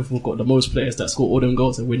 like, Liverpool got the most players that score all them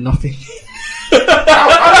goals and win nothing.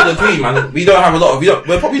 I would agree, man. We don't have a lot of.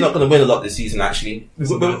 We're probably not going to win a lot this season. Actually,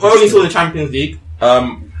 we're only still in the Champions League.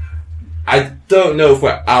 I don't know if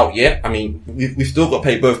we're out yet. I mean, we've still got to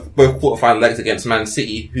play both quarterfinal legs against Man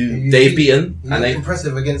City, who they've beaten. You look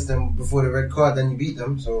impressive against them before the red card, then you beat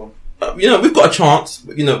them. So we've got a chance.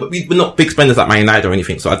 But we're not big spenders like Man United or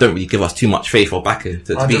anything. So I don't really give us too much faith or backing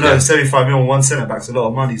to beat them. 75 million on one centre back's a lot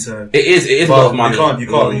of money. So it is a lot of money. You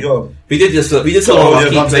can't. We did sell all our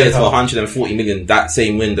key players for 140 million that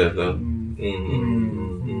same window, though.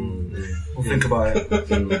 We'll think about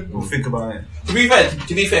it. We'll think about it. To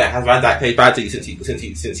be fair, has Van Dijk played badly since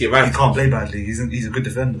he arrived? He can't play badly. He's a good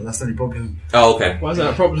defender. That's the only problem. Oh, okay. Why is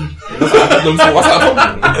that a problem? What's that a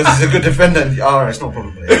problem? Because he's a good defender. Alright, it's not a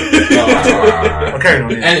problem. Alright. Okay, on.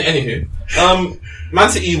 Anywho, Man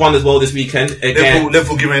City won as well this weekend. Again,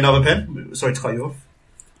 Liverpool give me another pen. Sorry to cut you off.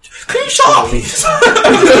 Can you shut up, please? I'm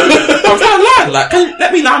trying to land.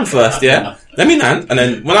 Let me land first, yeah? Let me land, and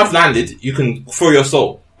then when I've landed, you can throw your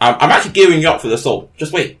soul. I'm actually gearing you up for the soul.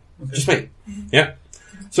 Just wait. Okay. Just wait. Yeah?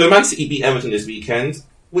 So Man City beat Everton this weekend,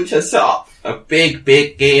 which has set up a big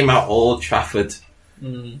game at Old Trafford.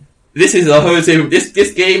 This is a Jose...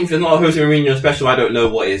 This game, if it's not a Jose Mourinho special, I don't know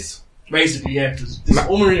what is. Basically, yeah, because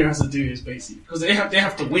all Mourinho has to do is basically... Because they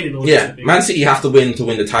have to win in order to do. Man City have to win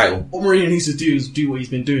the title. All Mourinho needs to do is do what he's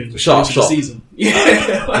been doing. Shut the season.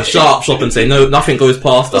 Yeah. Shut up and say, no, nothing goes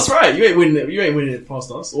past us. That's right, you ain't winning it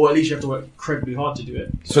past us. Or at least you have to work incredibly hard to do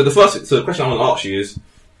it. So the question I want to ask you is,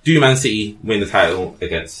 do Man City win the title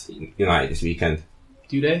against United this weekend?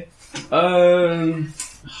 Do they? I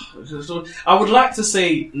would like to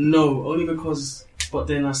say no, only because... But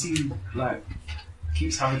then I see,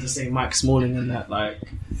 keeps having to say Mike Smalling and that, I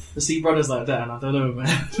see brothers like that, and I don't know, man.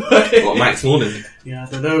 What, Mike Smalling? Yeah, I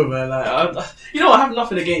don't know, man. I have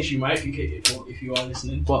nothing against you, Mike, if you are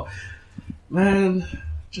listening, but man,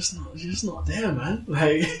 just not there, man.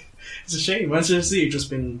 It's a shame. Manchester City have just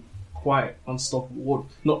been quite unstoppable. Well,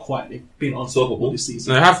 not quite. They've been unstoppable this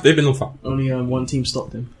season. They've been on fire. Only one team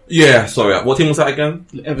stopped them. Yeah, sorry. What team was that again?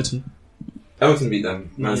 Everton. Everton beat them.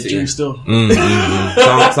 Man City. Still.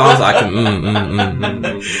 Sounds like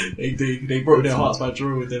They broke their hearts by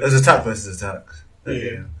drawing with them. There's attack versus attack.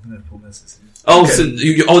 Yeah. Oh, okay. So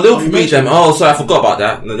Liverpool beat them. Oh, sorry, I forgot about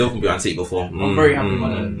that. No, Liverpool beat Man City before. I'm very happy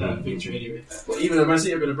about that victory anyway. But even though Man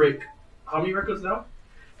City are going to break how many records now?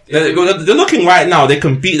 They're looking right now. They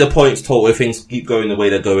can beat the points total if things keep going the way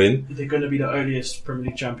they're going. They're going to be the earliest Premier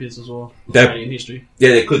League champions as well in history. Yeah,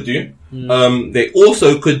 they could do. They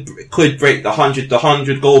also could break the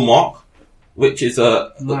 100 goal mark, which is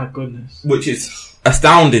my goodness, which is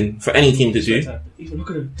astounding for any team to do. Even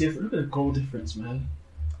look at the goal difference, man.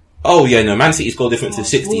 Oh yeah, no, Man City's goal difference is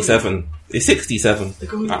 67. It's 67.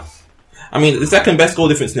 I mean, the second best goal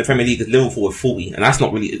difference in the Premier League is Liverpool with 40, and that's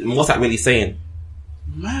not really. What's that really saying?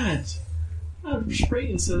 Mad.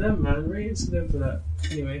 Rating to them, man. Rating to them for that.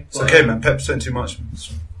 Anyway. It's okay, man. Pep spent too much.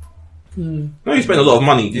 No, he spent a lot of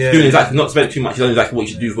money. He's doing exactly not spent too much. He's doing exactly what you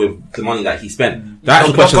should do with the money that he spent. The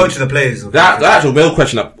actual question, to the players. The actual real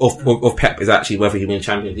question of Pep is actually whether he wins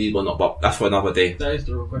Champions League or not. But that's for another day. That is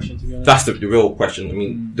the real question, to be honest. That's the real question. I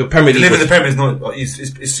mean, the Premier League. The Premier is not.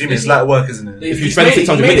 It's light work, isn't it? If you spend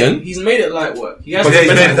 600 million, he's made it light work. He has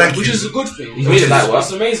which is a good thing. He's made it light work.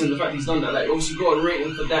 It's amazing the fact he's done that. Obviously got a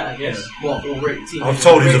rating for that, I guess. Well, or rate the team. I've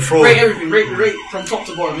told he's a fraud. Rate everything. Rate from top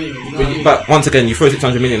to bottom. Anyway, but once again, you throw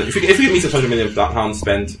 600 million. If you give me 600 million pounds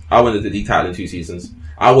spent, I won the league title in 2 seasons.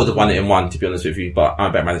 I would have won it in 1, to be honest with you. But I'm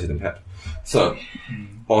a better manager than Pep. So,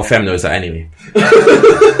 or Fem knows that anyway.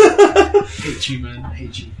 Hate you, man. I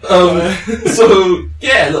hate you. So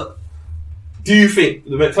yeah, look. Do you think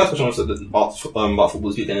the first question I was about football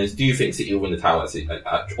this weekend is: do you think City will win the title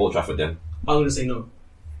at Old Trafford? Then I'm going to say no.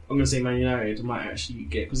 I'm going to say Man United might actually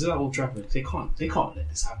get, because they're at Old Trafford. They can't let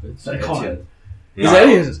this happen. They can't.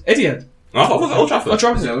 Is it Etihad? No, I thought it was Old Trafford. Old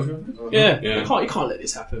Trafford. Yeah. You can't let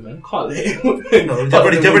this happen, man. Can't let it. No, they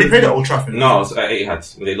already played at Old Trafford. No, it was at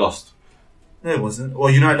Etihad when they lost. No, it wasn't. Well,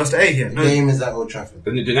 United lost at Etihad. The game is at Old Trafford.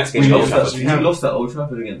 The next game is at Old Trafford. We have lost at Old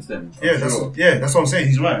Trafford against them. Yeah, that's what I'm saying.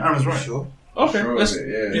 He's right. Aaron's right. Sure. Okay,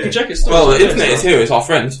 you can check it. Well, the internet is here. It's our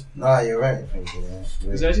friends. Nah, you're right. Thank you.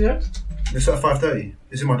 Is that Etihad? It's at 5:30.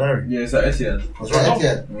 It's in my diary. Yeah, it's at Etihad. That's right.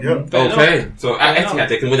 Yeah. Okay, so at Etihad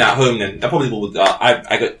they can win at home. Then I probably will.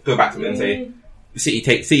 I go back to it and say City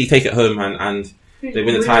take it home and they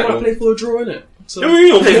win the title. Might play for a draw, innit? So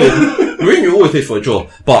Mourinho always plays for a draw,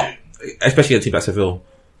 but especially a team like Seville.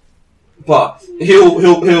 But he'll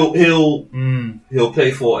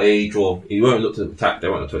play for a draw. He won't look to attack. They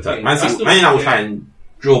won't look to attack. Man United will try and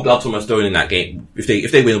draw blood from a stone in that game. If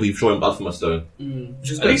they win, they'll be drawing blood from a stone.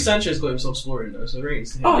 At least Sanchez got himself scoring though, so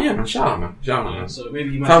ratings. Oh yeah, man! Shout out, man! So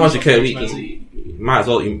maybe he might 500k a week. You might as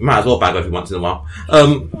well bag every once in a while.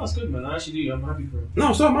 That's good, man. I actually do. I'm happy for him.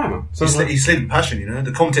 No, so am I, man. He's slid in passion, you know.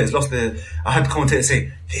 The commentators lost their. I had the commentators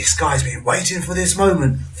say, "This guy's been waiting for this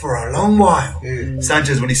moment for a long while."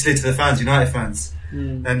 Sanchez when he slid to the fans, United fans,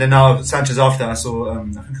 and then now Sanchez after I saw. I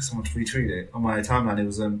think someone retweeted it on my timeline. It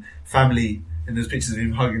was family And there's pictures of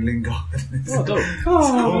him hugging Lingard. Oh, dope.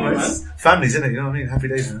 Cool, man. Families, innit? You know what I mean? Happy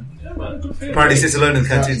days, man. Yeah, man. Good for him. Apparently, he sits alone in the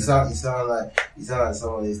canteen. You sound like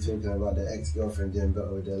someone who's talking about their ex-girlfriend doing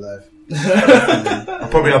better with their life. I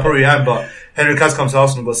probably am, but Henry Kaz comes to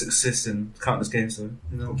Arsenal, got 6 assists in countless games, so you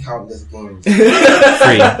know. Countless games. Free.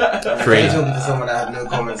 You're talking to someone that had no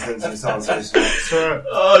common sense and sounds so smart.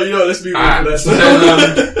 Oh, let's be real for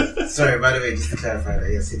that. Sorry, by the way, just to clarify, that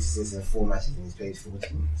he has 6 assists in 4 matches and he's played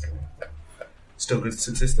 14. So. Still good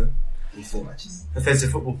success though. In 4 matches.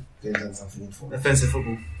 Offensive football. They've done something in 4 matches. Offensive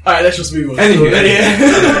football. Alright, let's just move on. Anyway,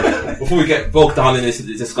 before we get bogged down in this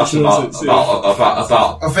discussion about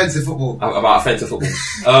offensive football. About offensive football.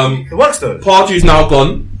 It works though. Pardew's now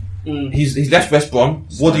gone. He's left West Brom.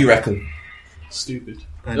 What do you reckon? Stupid.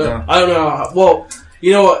 I don't know. Well,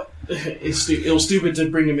 you know what? It was stupid to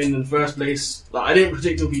bring him in the first place. Like, I didn't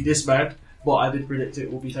predict it would be this bad, but I did predict it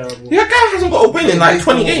will be terrible. Yeah, guy hasn't got a win in like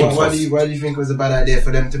 20 games. Why do you think it was a bad idea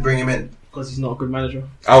for them to bring him in? Because he's not a good manager.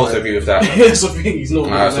 I also agree with that. That's the thing, he's not a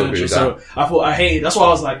good manager. So I thought I hated. That's why I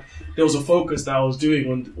was like, there was a focus that I was doing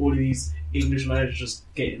on all of these English managers just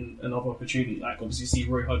getting another opportunity. Like obviously, you see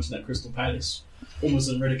Roy Hodgson at Crystal Palace, almost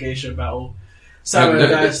a relegation battle.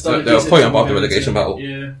 There was a point about the relegation battle.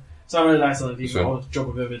 Yeah. Simon Allardyce done a decent job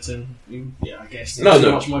with Everton. Yeah, I guess. No.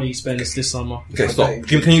 Too much money he spent this summer. Okay, stop.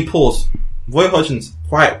 Can you pause? Roy Hodgson's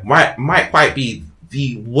might quite be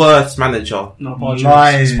the worst manager. No,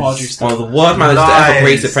 Pardew's one of the worst managers to ever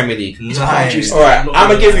grace the Premier League. Alright, I'm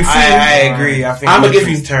gonna give you 3. I agree. I think I'm gonna give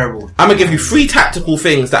you terrible. I'm gonna give you 3 tactical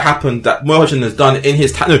things that happened that Roy Hodgson has done in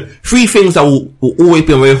his 3 things that will always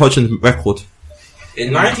be on Roy Hodgson's record.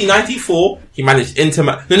 In 1994, he managed Inter.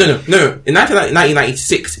 No. In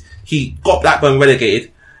 1996, he got Blackburn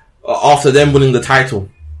relegated after them winning the title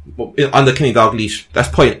under Kenny Dalglish. That's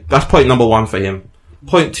point number 1 for him.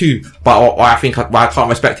 Point 2, but I think I can't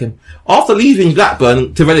respect him. After leaving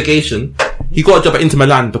Blackburn to relegation, he got a job at Inter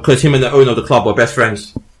Milan because him and the owner of the club were best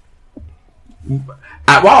friends.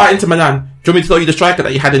 While at Inter Milan, do you want me to tell you the striker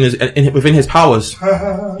that he had within his powers?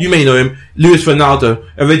 You may know him, Luis Ronaldo,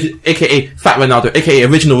 aka Fat Ronaldo, aka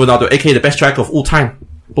Original Ronaldo, aka the best striker of all time.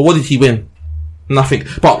 But what did he win? Nothing.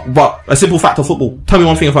 But a simple fact of football. Tell me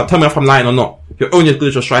one thing. Tell me if I'm lying or not. You're only as good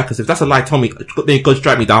as your strikers. If that's a lie, tell me. Go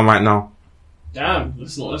strike me down right now. Damn,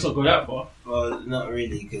 let's not go that far. Well, not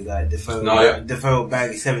really, because Defoe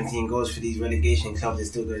bagged 17 goals for these relegation clubs. They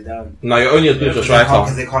still go down. No, you're only as good as your striker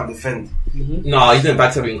because they can't defend. Mm-hmm. No, he didn't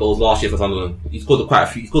bag 17 goals last year for Sunderland. He scored quite a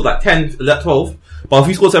few. He scored like 10, 12. But if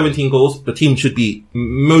he scored 17 goals, the team should be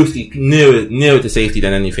mostly nearer to safety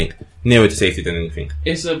than anything.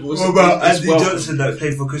 What about Andy Johnson that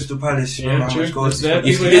played for Crystal Palace? Yeah, how much goals?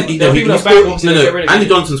 Andy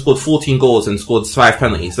Johnson scored 14 goals and scored 5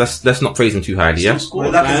 penalties. Let's not praise him too highly, yeah?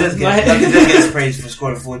 Lacazette gets praised for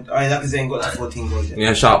scoring 4. Lacazette ain't got like 14 goals yet.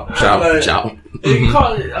 Yeah, shout. You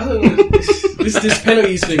can't. I don't know. This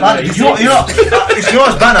penalties thing. It's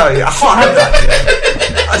yours banner. I can't have that.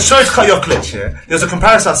 I'm sorry to cut your clutch. Yeah, there's a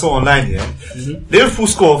comparison I saw online. Yeah,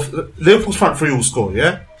 Liverpool's front 3 will score.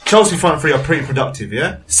 Yeah. Chelsea front 3 are pretty productive,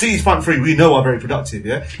 yeah? City's front 3 we know are very productive,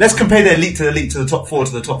 yeah? Let's compare their elite to the top 4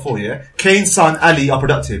 to the top 4, yeah? Kane, Son, Ali are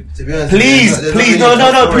productive. To be honest, please, please,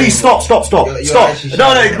 stop.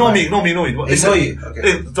 No, ignore me. Listen,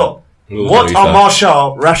 okay. Stop. What are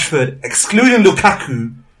Martial, Rashford, excluding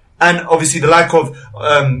Lukaku, and obviously the like of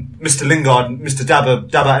Mr. Lingard, Mr. Dabba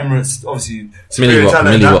Emirates, obviously Millie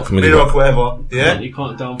Rock, whatever. Yeah, you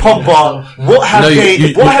can't down Pogba. What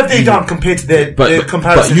have they done compared to their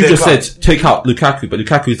comparison? But you just said take out Lukaku, but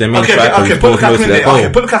Lukaku is their main striker. Okay, put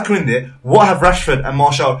Lukaku in there. What have Rashford and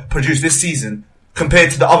Martial produced this season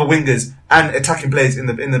compared to the other wingers and attacking players in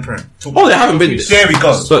the Prem? Oh, they haven't been. There we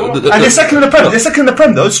go. So and they're second in the Prem. They're second in the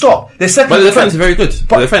Prem, though. Stop. They're second. But the defense is very good.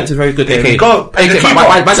 There we go. By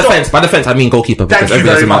defense, I mean goalkeeper. Thank you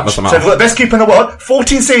very much. So we've got the best keeper in the world.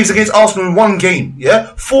 14 saves against Arsenal in 1 game.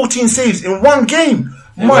 Yeah, 14 saves in 1 game.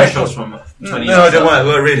 My God. No, they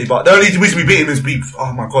weren't really. But the only reason we beat him is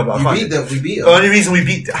oh my God! We beat them. The only reason we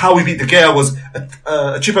beat De Gea was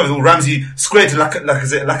a chip over the Ramsey squared to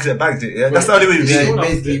Lacazette bagged it. Yeah, that's the only way we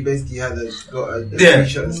beat him. Basically had a shot.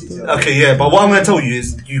 Okay, yeah. But what I'm going to tell you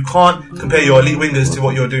is you can't compare your elite wingers to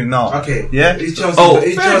what you're doing now. Okay, yeah.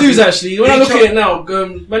 Fair dues actually. When I look at it now,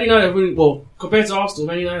 Man United compared to Arsenal,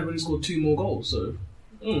 Man United only scored 2 more goals. So.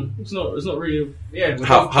 It's not really. Yeah.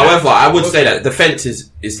 However, I would say that defense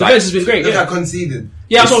is like. Defense has been great. They got conceded.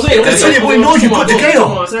 Yeah, that's what I'm saying. You got De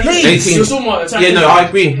Gea. Please. Yeah, no, I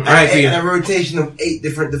agree. And a rotation of 8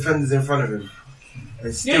 different defenders in front of him.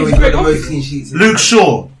 And still he's got the most clean sheets. Luke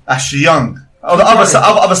Shaw, Ashley Young. On the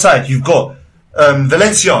other side, you've got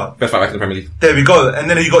Valencia. Best right back in the Premier League. There we go. And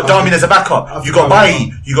then you got Darmian as a backup. You got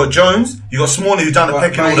Bailly. You got Jones. You got Smalley who's down the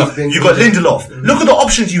pecking order. You got Lindelof. Look at the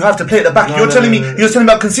options you have to play at the back. You're telling me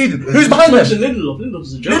about conceding. Who's behind them?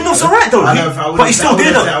 Lindelof's a joke. Lindelof's alright though. But he's still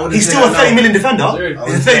there though. He's still a 30 million defender.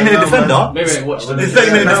 He's a 30 million defender. Maybe I watched He's a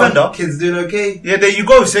 30 million defender. Kid's doing okay. Yeah, there you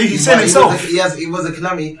go. See, he's saying himself. He was a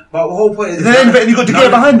calamity. But the whole point is... Then you got to get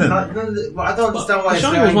behind them. But I don't understand why...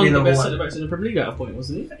 Sean was one of the best centre-backs in the Premier League at a point,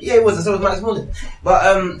 wasn't he? Yeah, he was. And so was Max Smalling. But...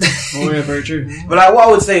 Oh yeah, very true. But like, what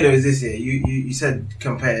I would say though is this here. You said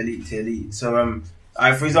compare elite to elite. So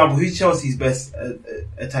for example, who's Chelsea's best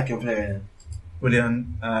attacking player?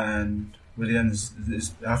 Williams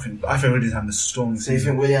is I think Williams having a strong season. So you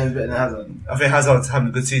think Williams better than Hazard? I think Hazard's having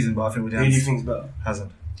a good season, but I think Williams... Who do you think's better? Hazard.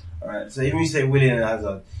 Alright, so even you say Williams and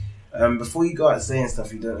Hazard, before you go out saying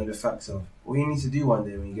stuff you don't know the facts of, all you need to do one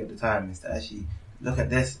day when you get the time is to actually look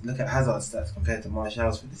at Hazard's stats compared to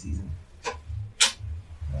Martial's for the season.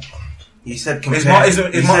 You said compare.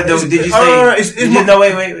 Did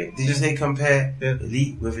you say compare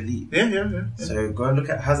elite with elite? Yeah. So go and look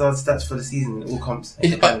at Hazard's stats for the season. It all comes.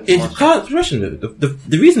 In current progression,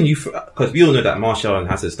 the reason because we all know that Martial and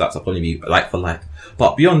Hazard's stats are probably be like for like,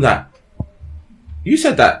 but beyond that, you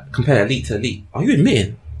said that compare elite to elite. Are you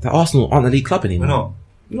admitting that Arsenal aren't a league club anymore? No.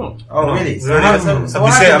 No. Oh, really? I've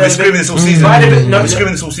been screaming this all season. At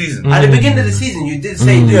the beginning of the season, you did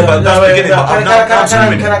say. Yeah, but that's the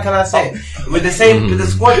beginning. Can I say with the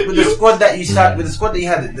squad that you start with the squad that you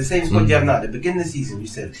had, the same squad you have now. At the beginning of the season, you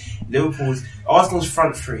said Arsenal's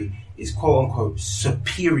front three is quote unquote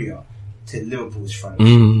superior to Liverpool's front.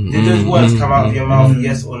 Did those words come out of your mouth?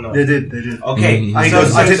 Yes or no? They did. Okay. I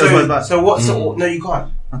take those words back. So what? So no, you can't.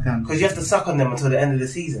 Okay. Because you have to suck on them until the end of the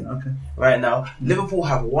season. Okay. Right now, Liverpool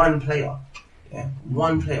have one player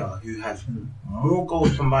who has more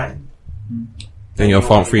goals combined Then your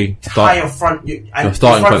front three. Your starting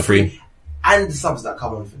front three. And the subs that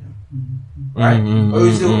come on for them. Right?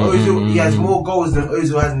 Ozil, he has more goals than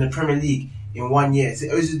Ozil has in the Premier League in 1 year. So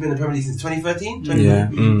Ozil's been in the Premier League since 2013. Yeah.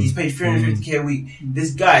 He's paid 350k a week.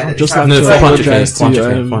 This guy... Just like to apologise to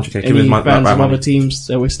any fans of other teams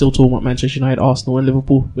that we're still talking about Manchester United, Arsenal and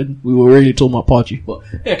Liverpool when we were really talking about Pardew. But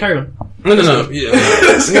yeah, carry on. No. Yeah.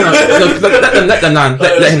 Let them land.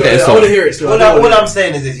 Let him get his I song. want to hear it still. All I'm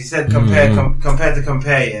saying is this. You said compare to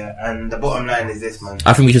compare, yeah. And the bottom line is this, man.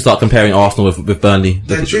 I think we should start comparing Arsenal with Burnley.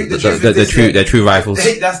 They're true rivals.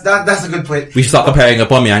 That's a good point. We should start comparing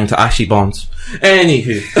Aubameyang to Ashley Barnes.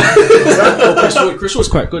 Anywho. Chris was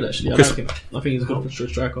quite good actually. I like him. I think he's a good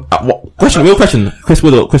striker. Real question. Chris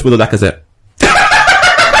Willow, Lacazette.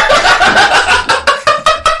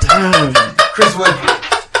 Damn. Chris Wood.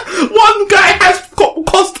 One guy has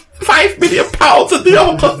cost £5 million and the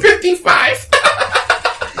other cost 55.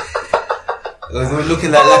 We're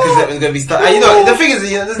looking like Lacazette was going to be starting. The thing is,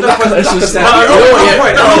 there's no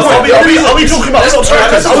point. Are we talking about flop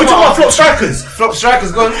strikers? Flop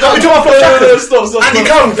strikers, go on. Are we talking about flop strikers? Stop. Andy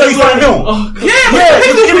Carroll, 35 mil. Yeah,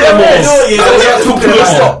 give it a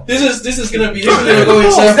more. This is going to be... It's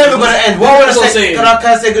never going to end. What I want to say, can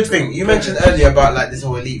I say a good thing? You mentioned earlier about like this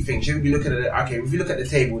whole elite thing. Should we be looking at it? Okay, if you look at the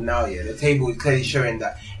table now, the table is clearly showing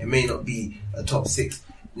that it may not be a top six.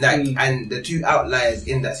 And the two outliers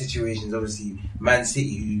in that situation is obviously Man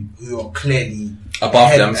City, who are clearly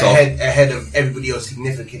above themselves, ahead of everybody else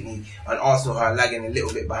significantly, and Arsenal are lagging a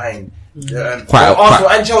little bit behind. Arsenal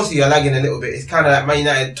and Chelsea are lagging a little bit. It's kind of like Man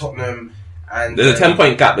United, Tottenham, and there's a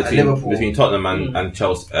 10-point gap between Tottenham and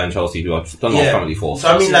Chelsea, who are currently fourth. So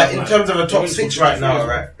I mean, like in terms of a top six right now,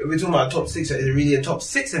 right? We're talking about a top six. Is it really a top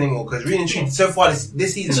six anymore? Because really and truly, so far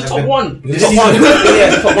this season, it's a top one. This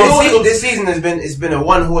season has been a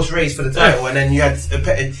one horse race for the title, and then you had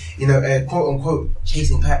a quote unquote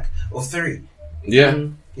chasing pack of three. Yeah.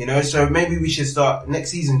 So maybe we should start next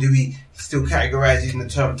season. Do we still categorize using the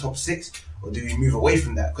term top six, or do we move away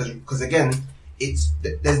from that? Because again,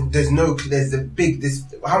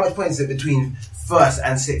 how much points is it between first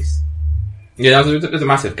and sixth? Yeah, there's a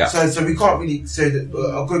massive gap. So we can't really. So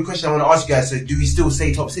a good question I want to ask you guys. So do we still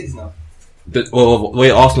say top six now? The way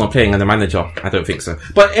Arsenal are playing and the manager, I don't think so.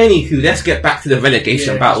 But anywho, let's get back to the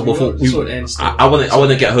relegation battle before I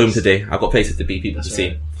want to get home today. I've got places to be, people to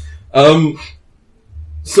see.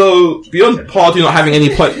 So beyond Pardew not having any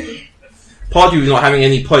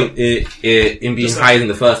point in being hired in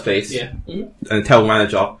the first place, and tell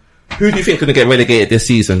manager, who do you think is going to get relegated this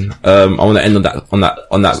season? I want to end on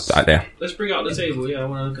that there. Let's bring out the table. Yeah, I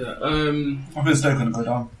want to look at that. I think Stoke going to go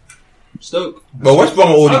down. Stoke. Well, West Brom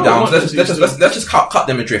are already down. So let's just cut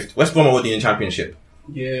them adrift. West Brom are already in the Championship.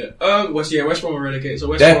 West Brom are relegated.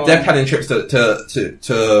 So they're planning trips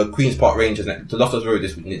to Queen's Park Rangers to Loftus Road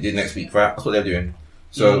next week, right? That's what they're doing.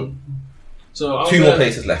 So, two more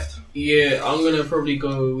places left. Yeah, I'm gonna probably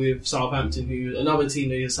go with Southampton, who another team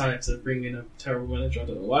they decided to bring in a terrible manager. I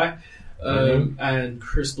don't know why. And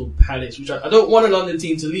Crystal Palace, which I don't want a London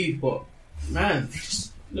team to leave, but man,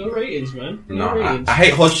 just no ratings, man. Ratings. I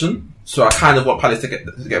hate Hodgson, so I kind of want Palace to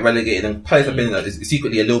get relegated. And Palace have been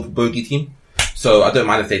secretly a little bogey team, so I don't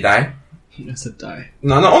mind if they die. That's a die.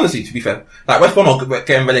 No, honestly, to be fair, like West Brom are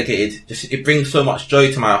getting relegated. It brings so much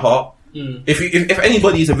joy to my heart. If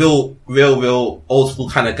anybody's a real old school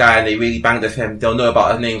kind of guy and they really bang their FM, they'll know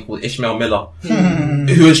about a name called Ishmael Miller,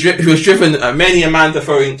 who has driven many a man to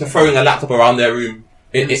throwing a laptop around their room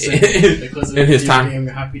in his time. I'm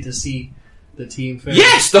happy to see the team fail.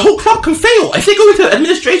 Yes, the whole club can fail. If they go into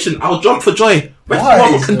administration, I'll jump for joy. West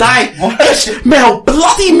Brom can die. Ishmael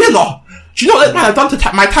bloody Miller. Do you know what that man has done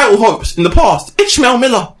to my title hopes in the past? Ishmael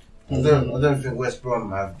Miller. I don't think West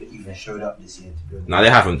Brom have even showed up this year. No, they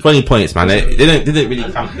haven't. 20 points, man. They didn't really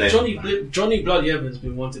come there. Johnny Bloody Evans has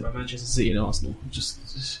been wanted by Manchester City and Arsenal.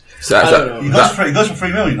 I don't know. He goes for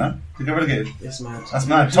 3 million, man. To get relegated. It's mad. That's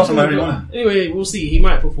mad. Tottenham already won it. Anyway, we'll see. He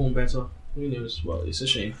might perform better. Who knows? Well, it's a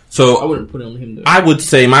shame. So I wouldn't put it on him though. I would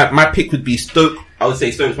say my pick would be Stoke. I would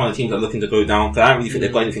say Stoke's one of the teams that are looking to go down. I don't really think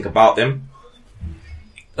they've got anything about them.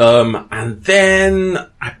 And then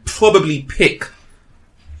I'd probably pick.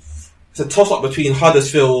 It's a toss-up between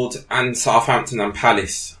Huddersfield and Southampton and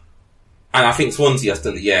Palace. And I think Swansea are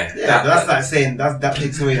still, that's like saying, that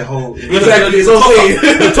takes away the whole...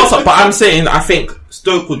 It's a toss-up, but I'm saying I think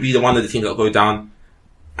Stoke would be one of the teams that will go down.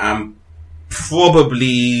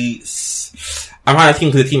 Probably... I'm trying to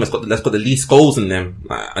think of the team that's got the least goals in them.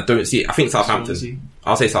 I don't see it. I think Southampton. Swansea.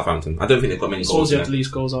 I'll say Southampton. I don't think they've got many goals. Swansea have the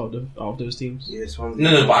least goals out of those teams. Yeah, Swansea.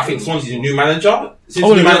 No, but I think Swansea's a new manager. Since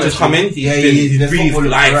the new manager's come in, he's breathed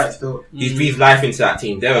life. He's breathed life into that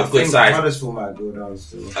team. They're a good side. Huddersfield might go down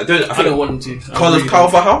still. I don't want him to. Carl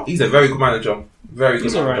Fahal, he's a very good manager.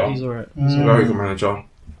 He's alright. He's a very good manager.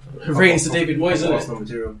 Ratings to David Moyes, isn't it?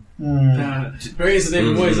 Ratings to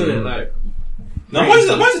David Moyes, isn't it? Like. No, Moyes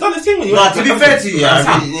has done his thing when you to be fair to you,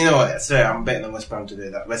 you know what? Sorry, I'm betting on West Ham to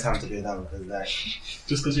go down because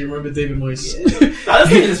just because you remember David Moyes. I don't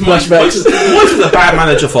think it's Moyes is a bad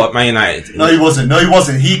manager for Man United. No, he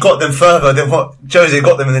wasn't. He got them further than what Jose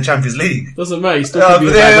got them in the Champions League. Doesn't matter. He still could be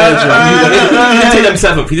a bad manager. He did take them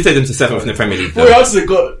seventh. He did take them to seventh in the Premier League. Boy, Arsenal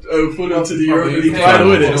got pulled into the Europa League final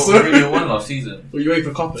with it. So we won last season. Well, you wait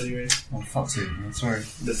for Cup anyway. Oh fuck's sake! I'm sorry.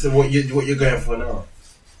 So what you're going for now?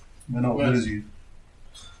 We're not good as you.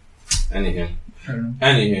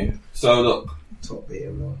 Anywho, so look, top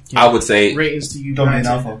beta, I would say ratings to you. Dominate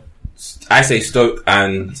Alpha. I say Stoke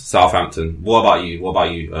and Southampton. What about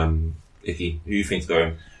you, Icky? Who do you think's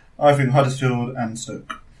going? I think Huddersfield and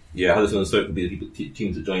Stoke. Yeah, Huddersfield and Stoke would be the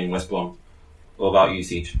teams that join West Brom. What about you,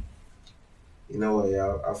 Siege? You know what?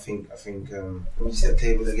 Yeah, I think. Let me see the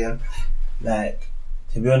table again. Like,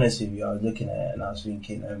 to be honest with you, I was looking at it and I was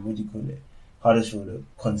thinking, what do you call it? Huddersfield are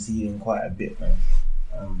conceding quite a bit, man.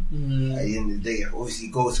 At the end of the day, obviously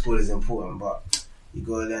goal scoring is important, but you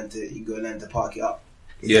gotta learn to park it up.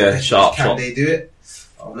 Yeah, sharp. Can they do it?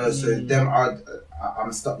 Oh no, so them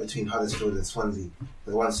I'm stuck between Huddersfield and Swansea.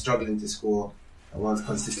 The one's struggling to score and one's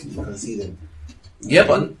consistently conceding. Yeah,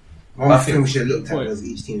 but one thing we should have looked at was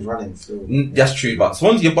each team's running. So that's true, but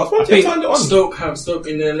Swansea turned it on. Stoke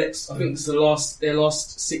in their next. I think it's their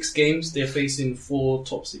last 6 games. They're facing 4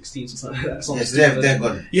 top 6 teams or something like that. Yes, they're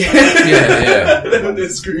gone. Yeah. They're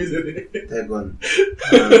screwed in it. They're gone. To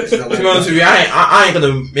be honest with you, I ain't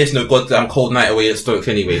gonna miss no goddamn cold night away at Stoke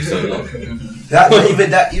anyway. So no.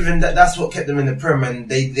 That's what kept them in the Prem, and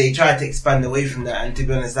they tried to expand away from that. And to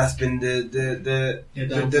be honest, that's been the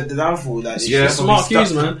downfall. Like, Mark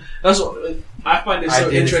Hughes, man. That's what I find it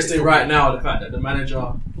so interesting right now. The fact that the manager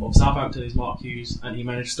of Southampton is Mark Hughes, and he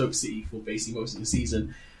managed Stoke City for basically most of the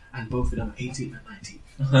season, and both of them 18 and 19.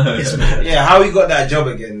 Yeah, how he got that job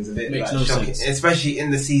again is a bit Makes like, no shocking, sense. Especially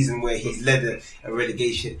in the season where he's led a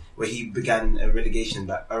relegation, where he began a relegation.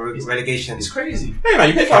 It's crazy. Hey man,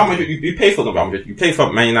 you pay for the Real Madrid, you pay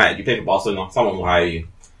for Man United, you pay for Barcelona. Someone will hire you.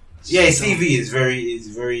 Yeah, his CV is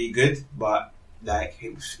very good, but like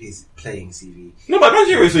he's playing CV. No, but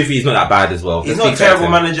Manchester City is not that bad as well. He's not a terrible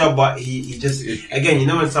manager, but he just again, you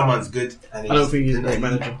know when someone's good. And I don't think he's a great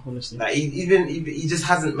manager, honestly. Like he just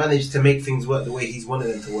hasn't managed to make things work the way he's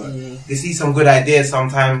wanted them to work. You see some good ideas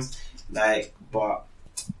sometimes, like, but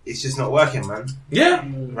it's just not working, man. Yeah,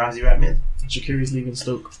 Rousey right, man. Shaqiri's leaving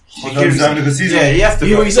Stoke. Shaqiri's having a good season. Yeah, he has to.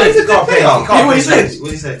 Hear what he said? He can't play. Hear what he said?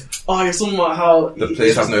 What he said? Oh, he was talking about how The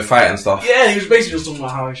players have no fight and stuff. Yeah, he was basically just talking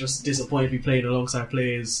about how he's just disappointed to be playing alongside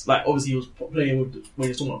players. Like, obviously, he was playing with when he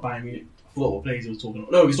was talking about Bayern Munich. I forgot what players he was talking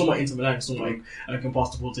about. No, he was talking about Inter Milan. He was talking about I can pass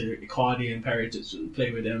the ball to Icardi and Perisic to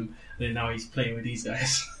play with them. And then now he's playing with these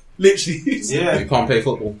guys. Literally. Yeah, You can't play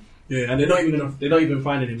football. Yeah, and they're not even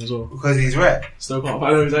finding him as well. because he's red. Still can't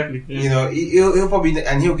find him exactly. Yeah. You know, he'll probably,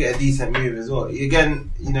 and he'll get a decent move as well. Again,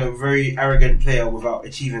 you know, very arrogant player without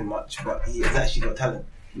achieving much, but he has actually got talent.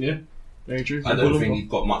 Yeah, very true. I don't think he's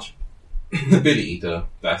got much ability to.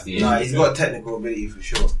 That's the issue. Nah, he's got technical ability for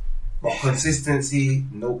sure, but consistency,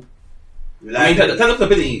 nope. I mean, the technical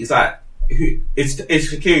ability is like, is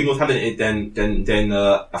Shaqiri more talented than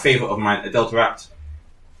a favourite of mine, Delta Rapt?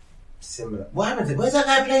 Similar. What happened to, where's that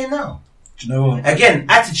guy playing now? Do you know what? Again,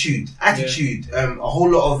 attitude. A whole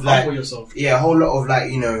lot of like, Humble yourself. yeah, a whole lot of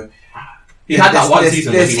like, you know. He had that one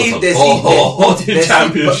season where he was the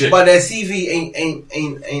championship. But their CV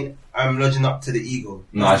ain't lodging up to the ego.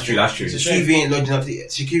 No, that's true. The CV ain't lodging up to the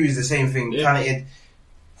Shaqiri is the same thing. Yeah. Talented,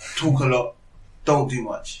 talk a lot, don't do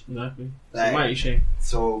much. Exactly. Like, Mighty shame.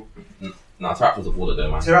 so Nah, Tarap was a baller though,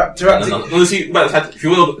 man. Tarap, Honestly, if you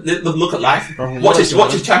want to look at life, watch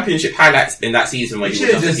his championship highlights in that season when he he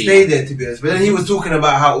should was have just just stayed there, to be honest. But then he was talking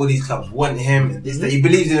about how all these clubs want him and this, that he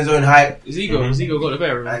believes in his own hype. His ego got the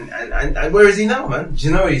better. And where is he now, man? Do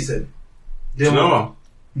you know what he said? Do you know what?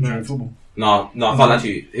 No, in football. No, I can't lie to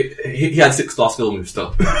you. He had 6-star skill moves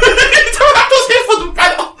still.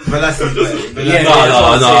 But that's No.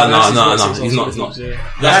 He's not.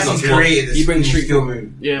 That's not created. He brings street skill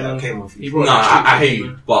move. Yeah, that man. came off. He brought No, I hear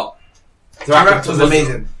you, but Tarap was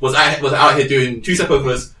amazing. Was out here doing 2 step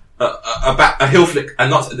overs, a heel flick,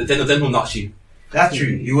 and then he'll nut you. That's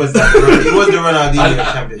true. He was that. He was the Ronaldinho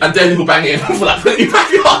champion. And then he'll bang it for like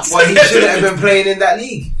 25 yards. Well, he shouldn't have been playing in that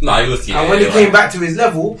league. No, he was. And when he came back to his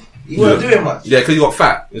level, he wasn't doing much. Yeah, because he got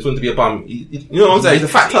fat. He just wanted to be a bum. You know what I'm saying? He's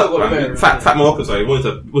a fat tuck, man. Fat Moroccan, sorry. He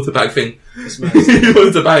wanted to bang thing. He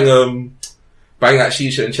wanted to bang that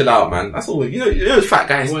shisha and chill out, man. That's all. You know, fat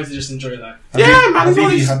guys. He wanted to just enjoy life. Yeah, man.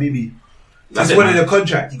 Habibi. That's He it, wanted man. a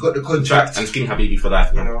contract. He got the contract. And skin Habibi for life,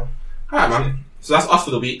 You man. know. Alright, man. So that's us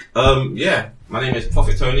for the week. Yeah. My name is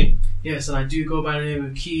Prophet Tony. Yes, and I do go by the name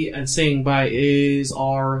of Key, and saying by is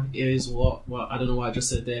what? Well, I don't know what I just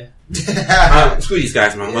said there. Screw these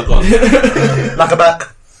guys, man. We're gone. Like a back.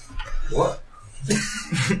 What?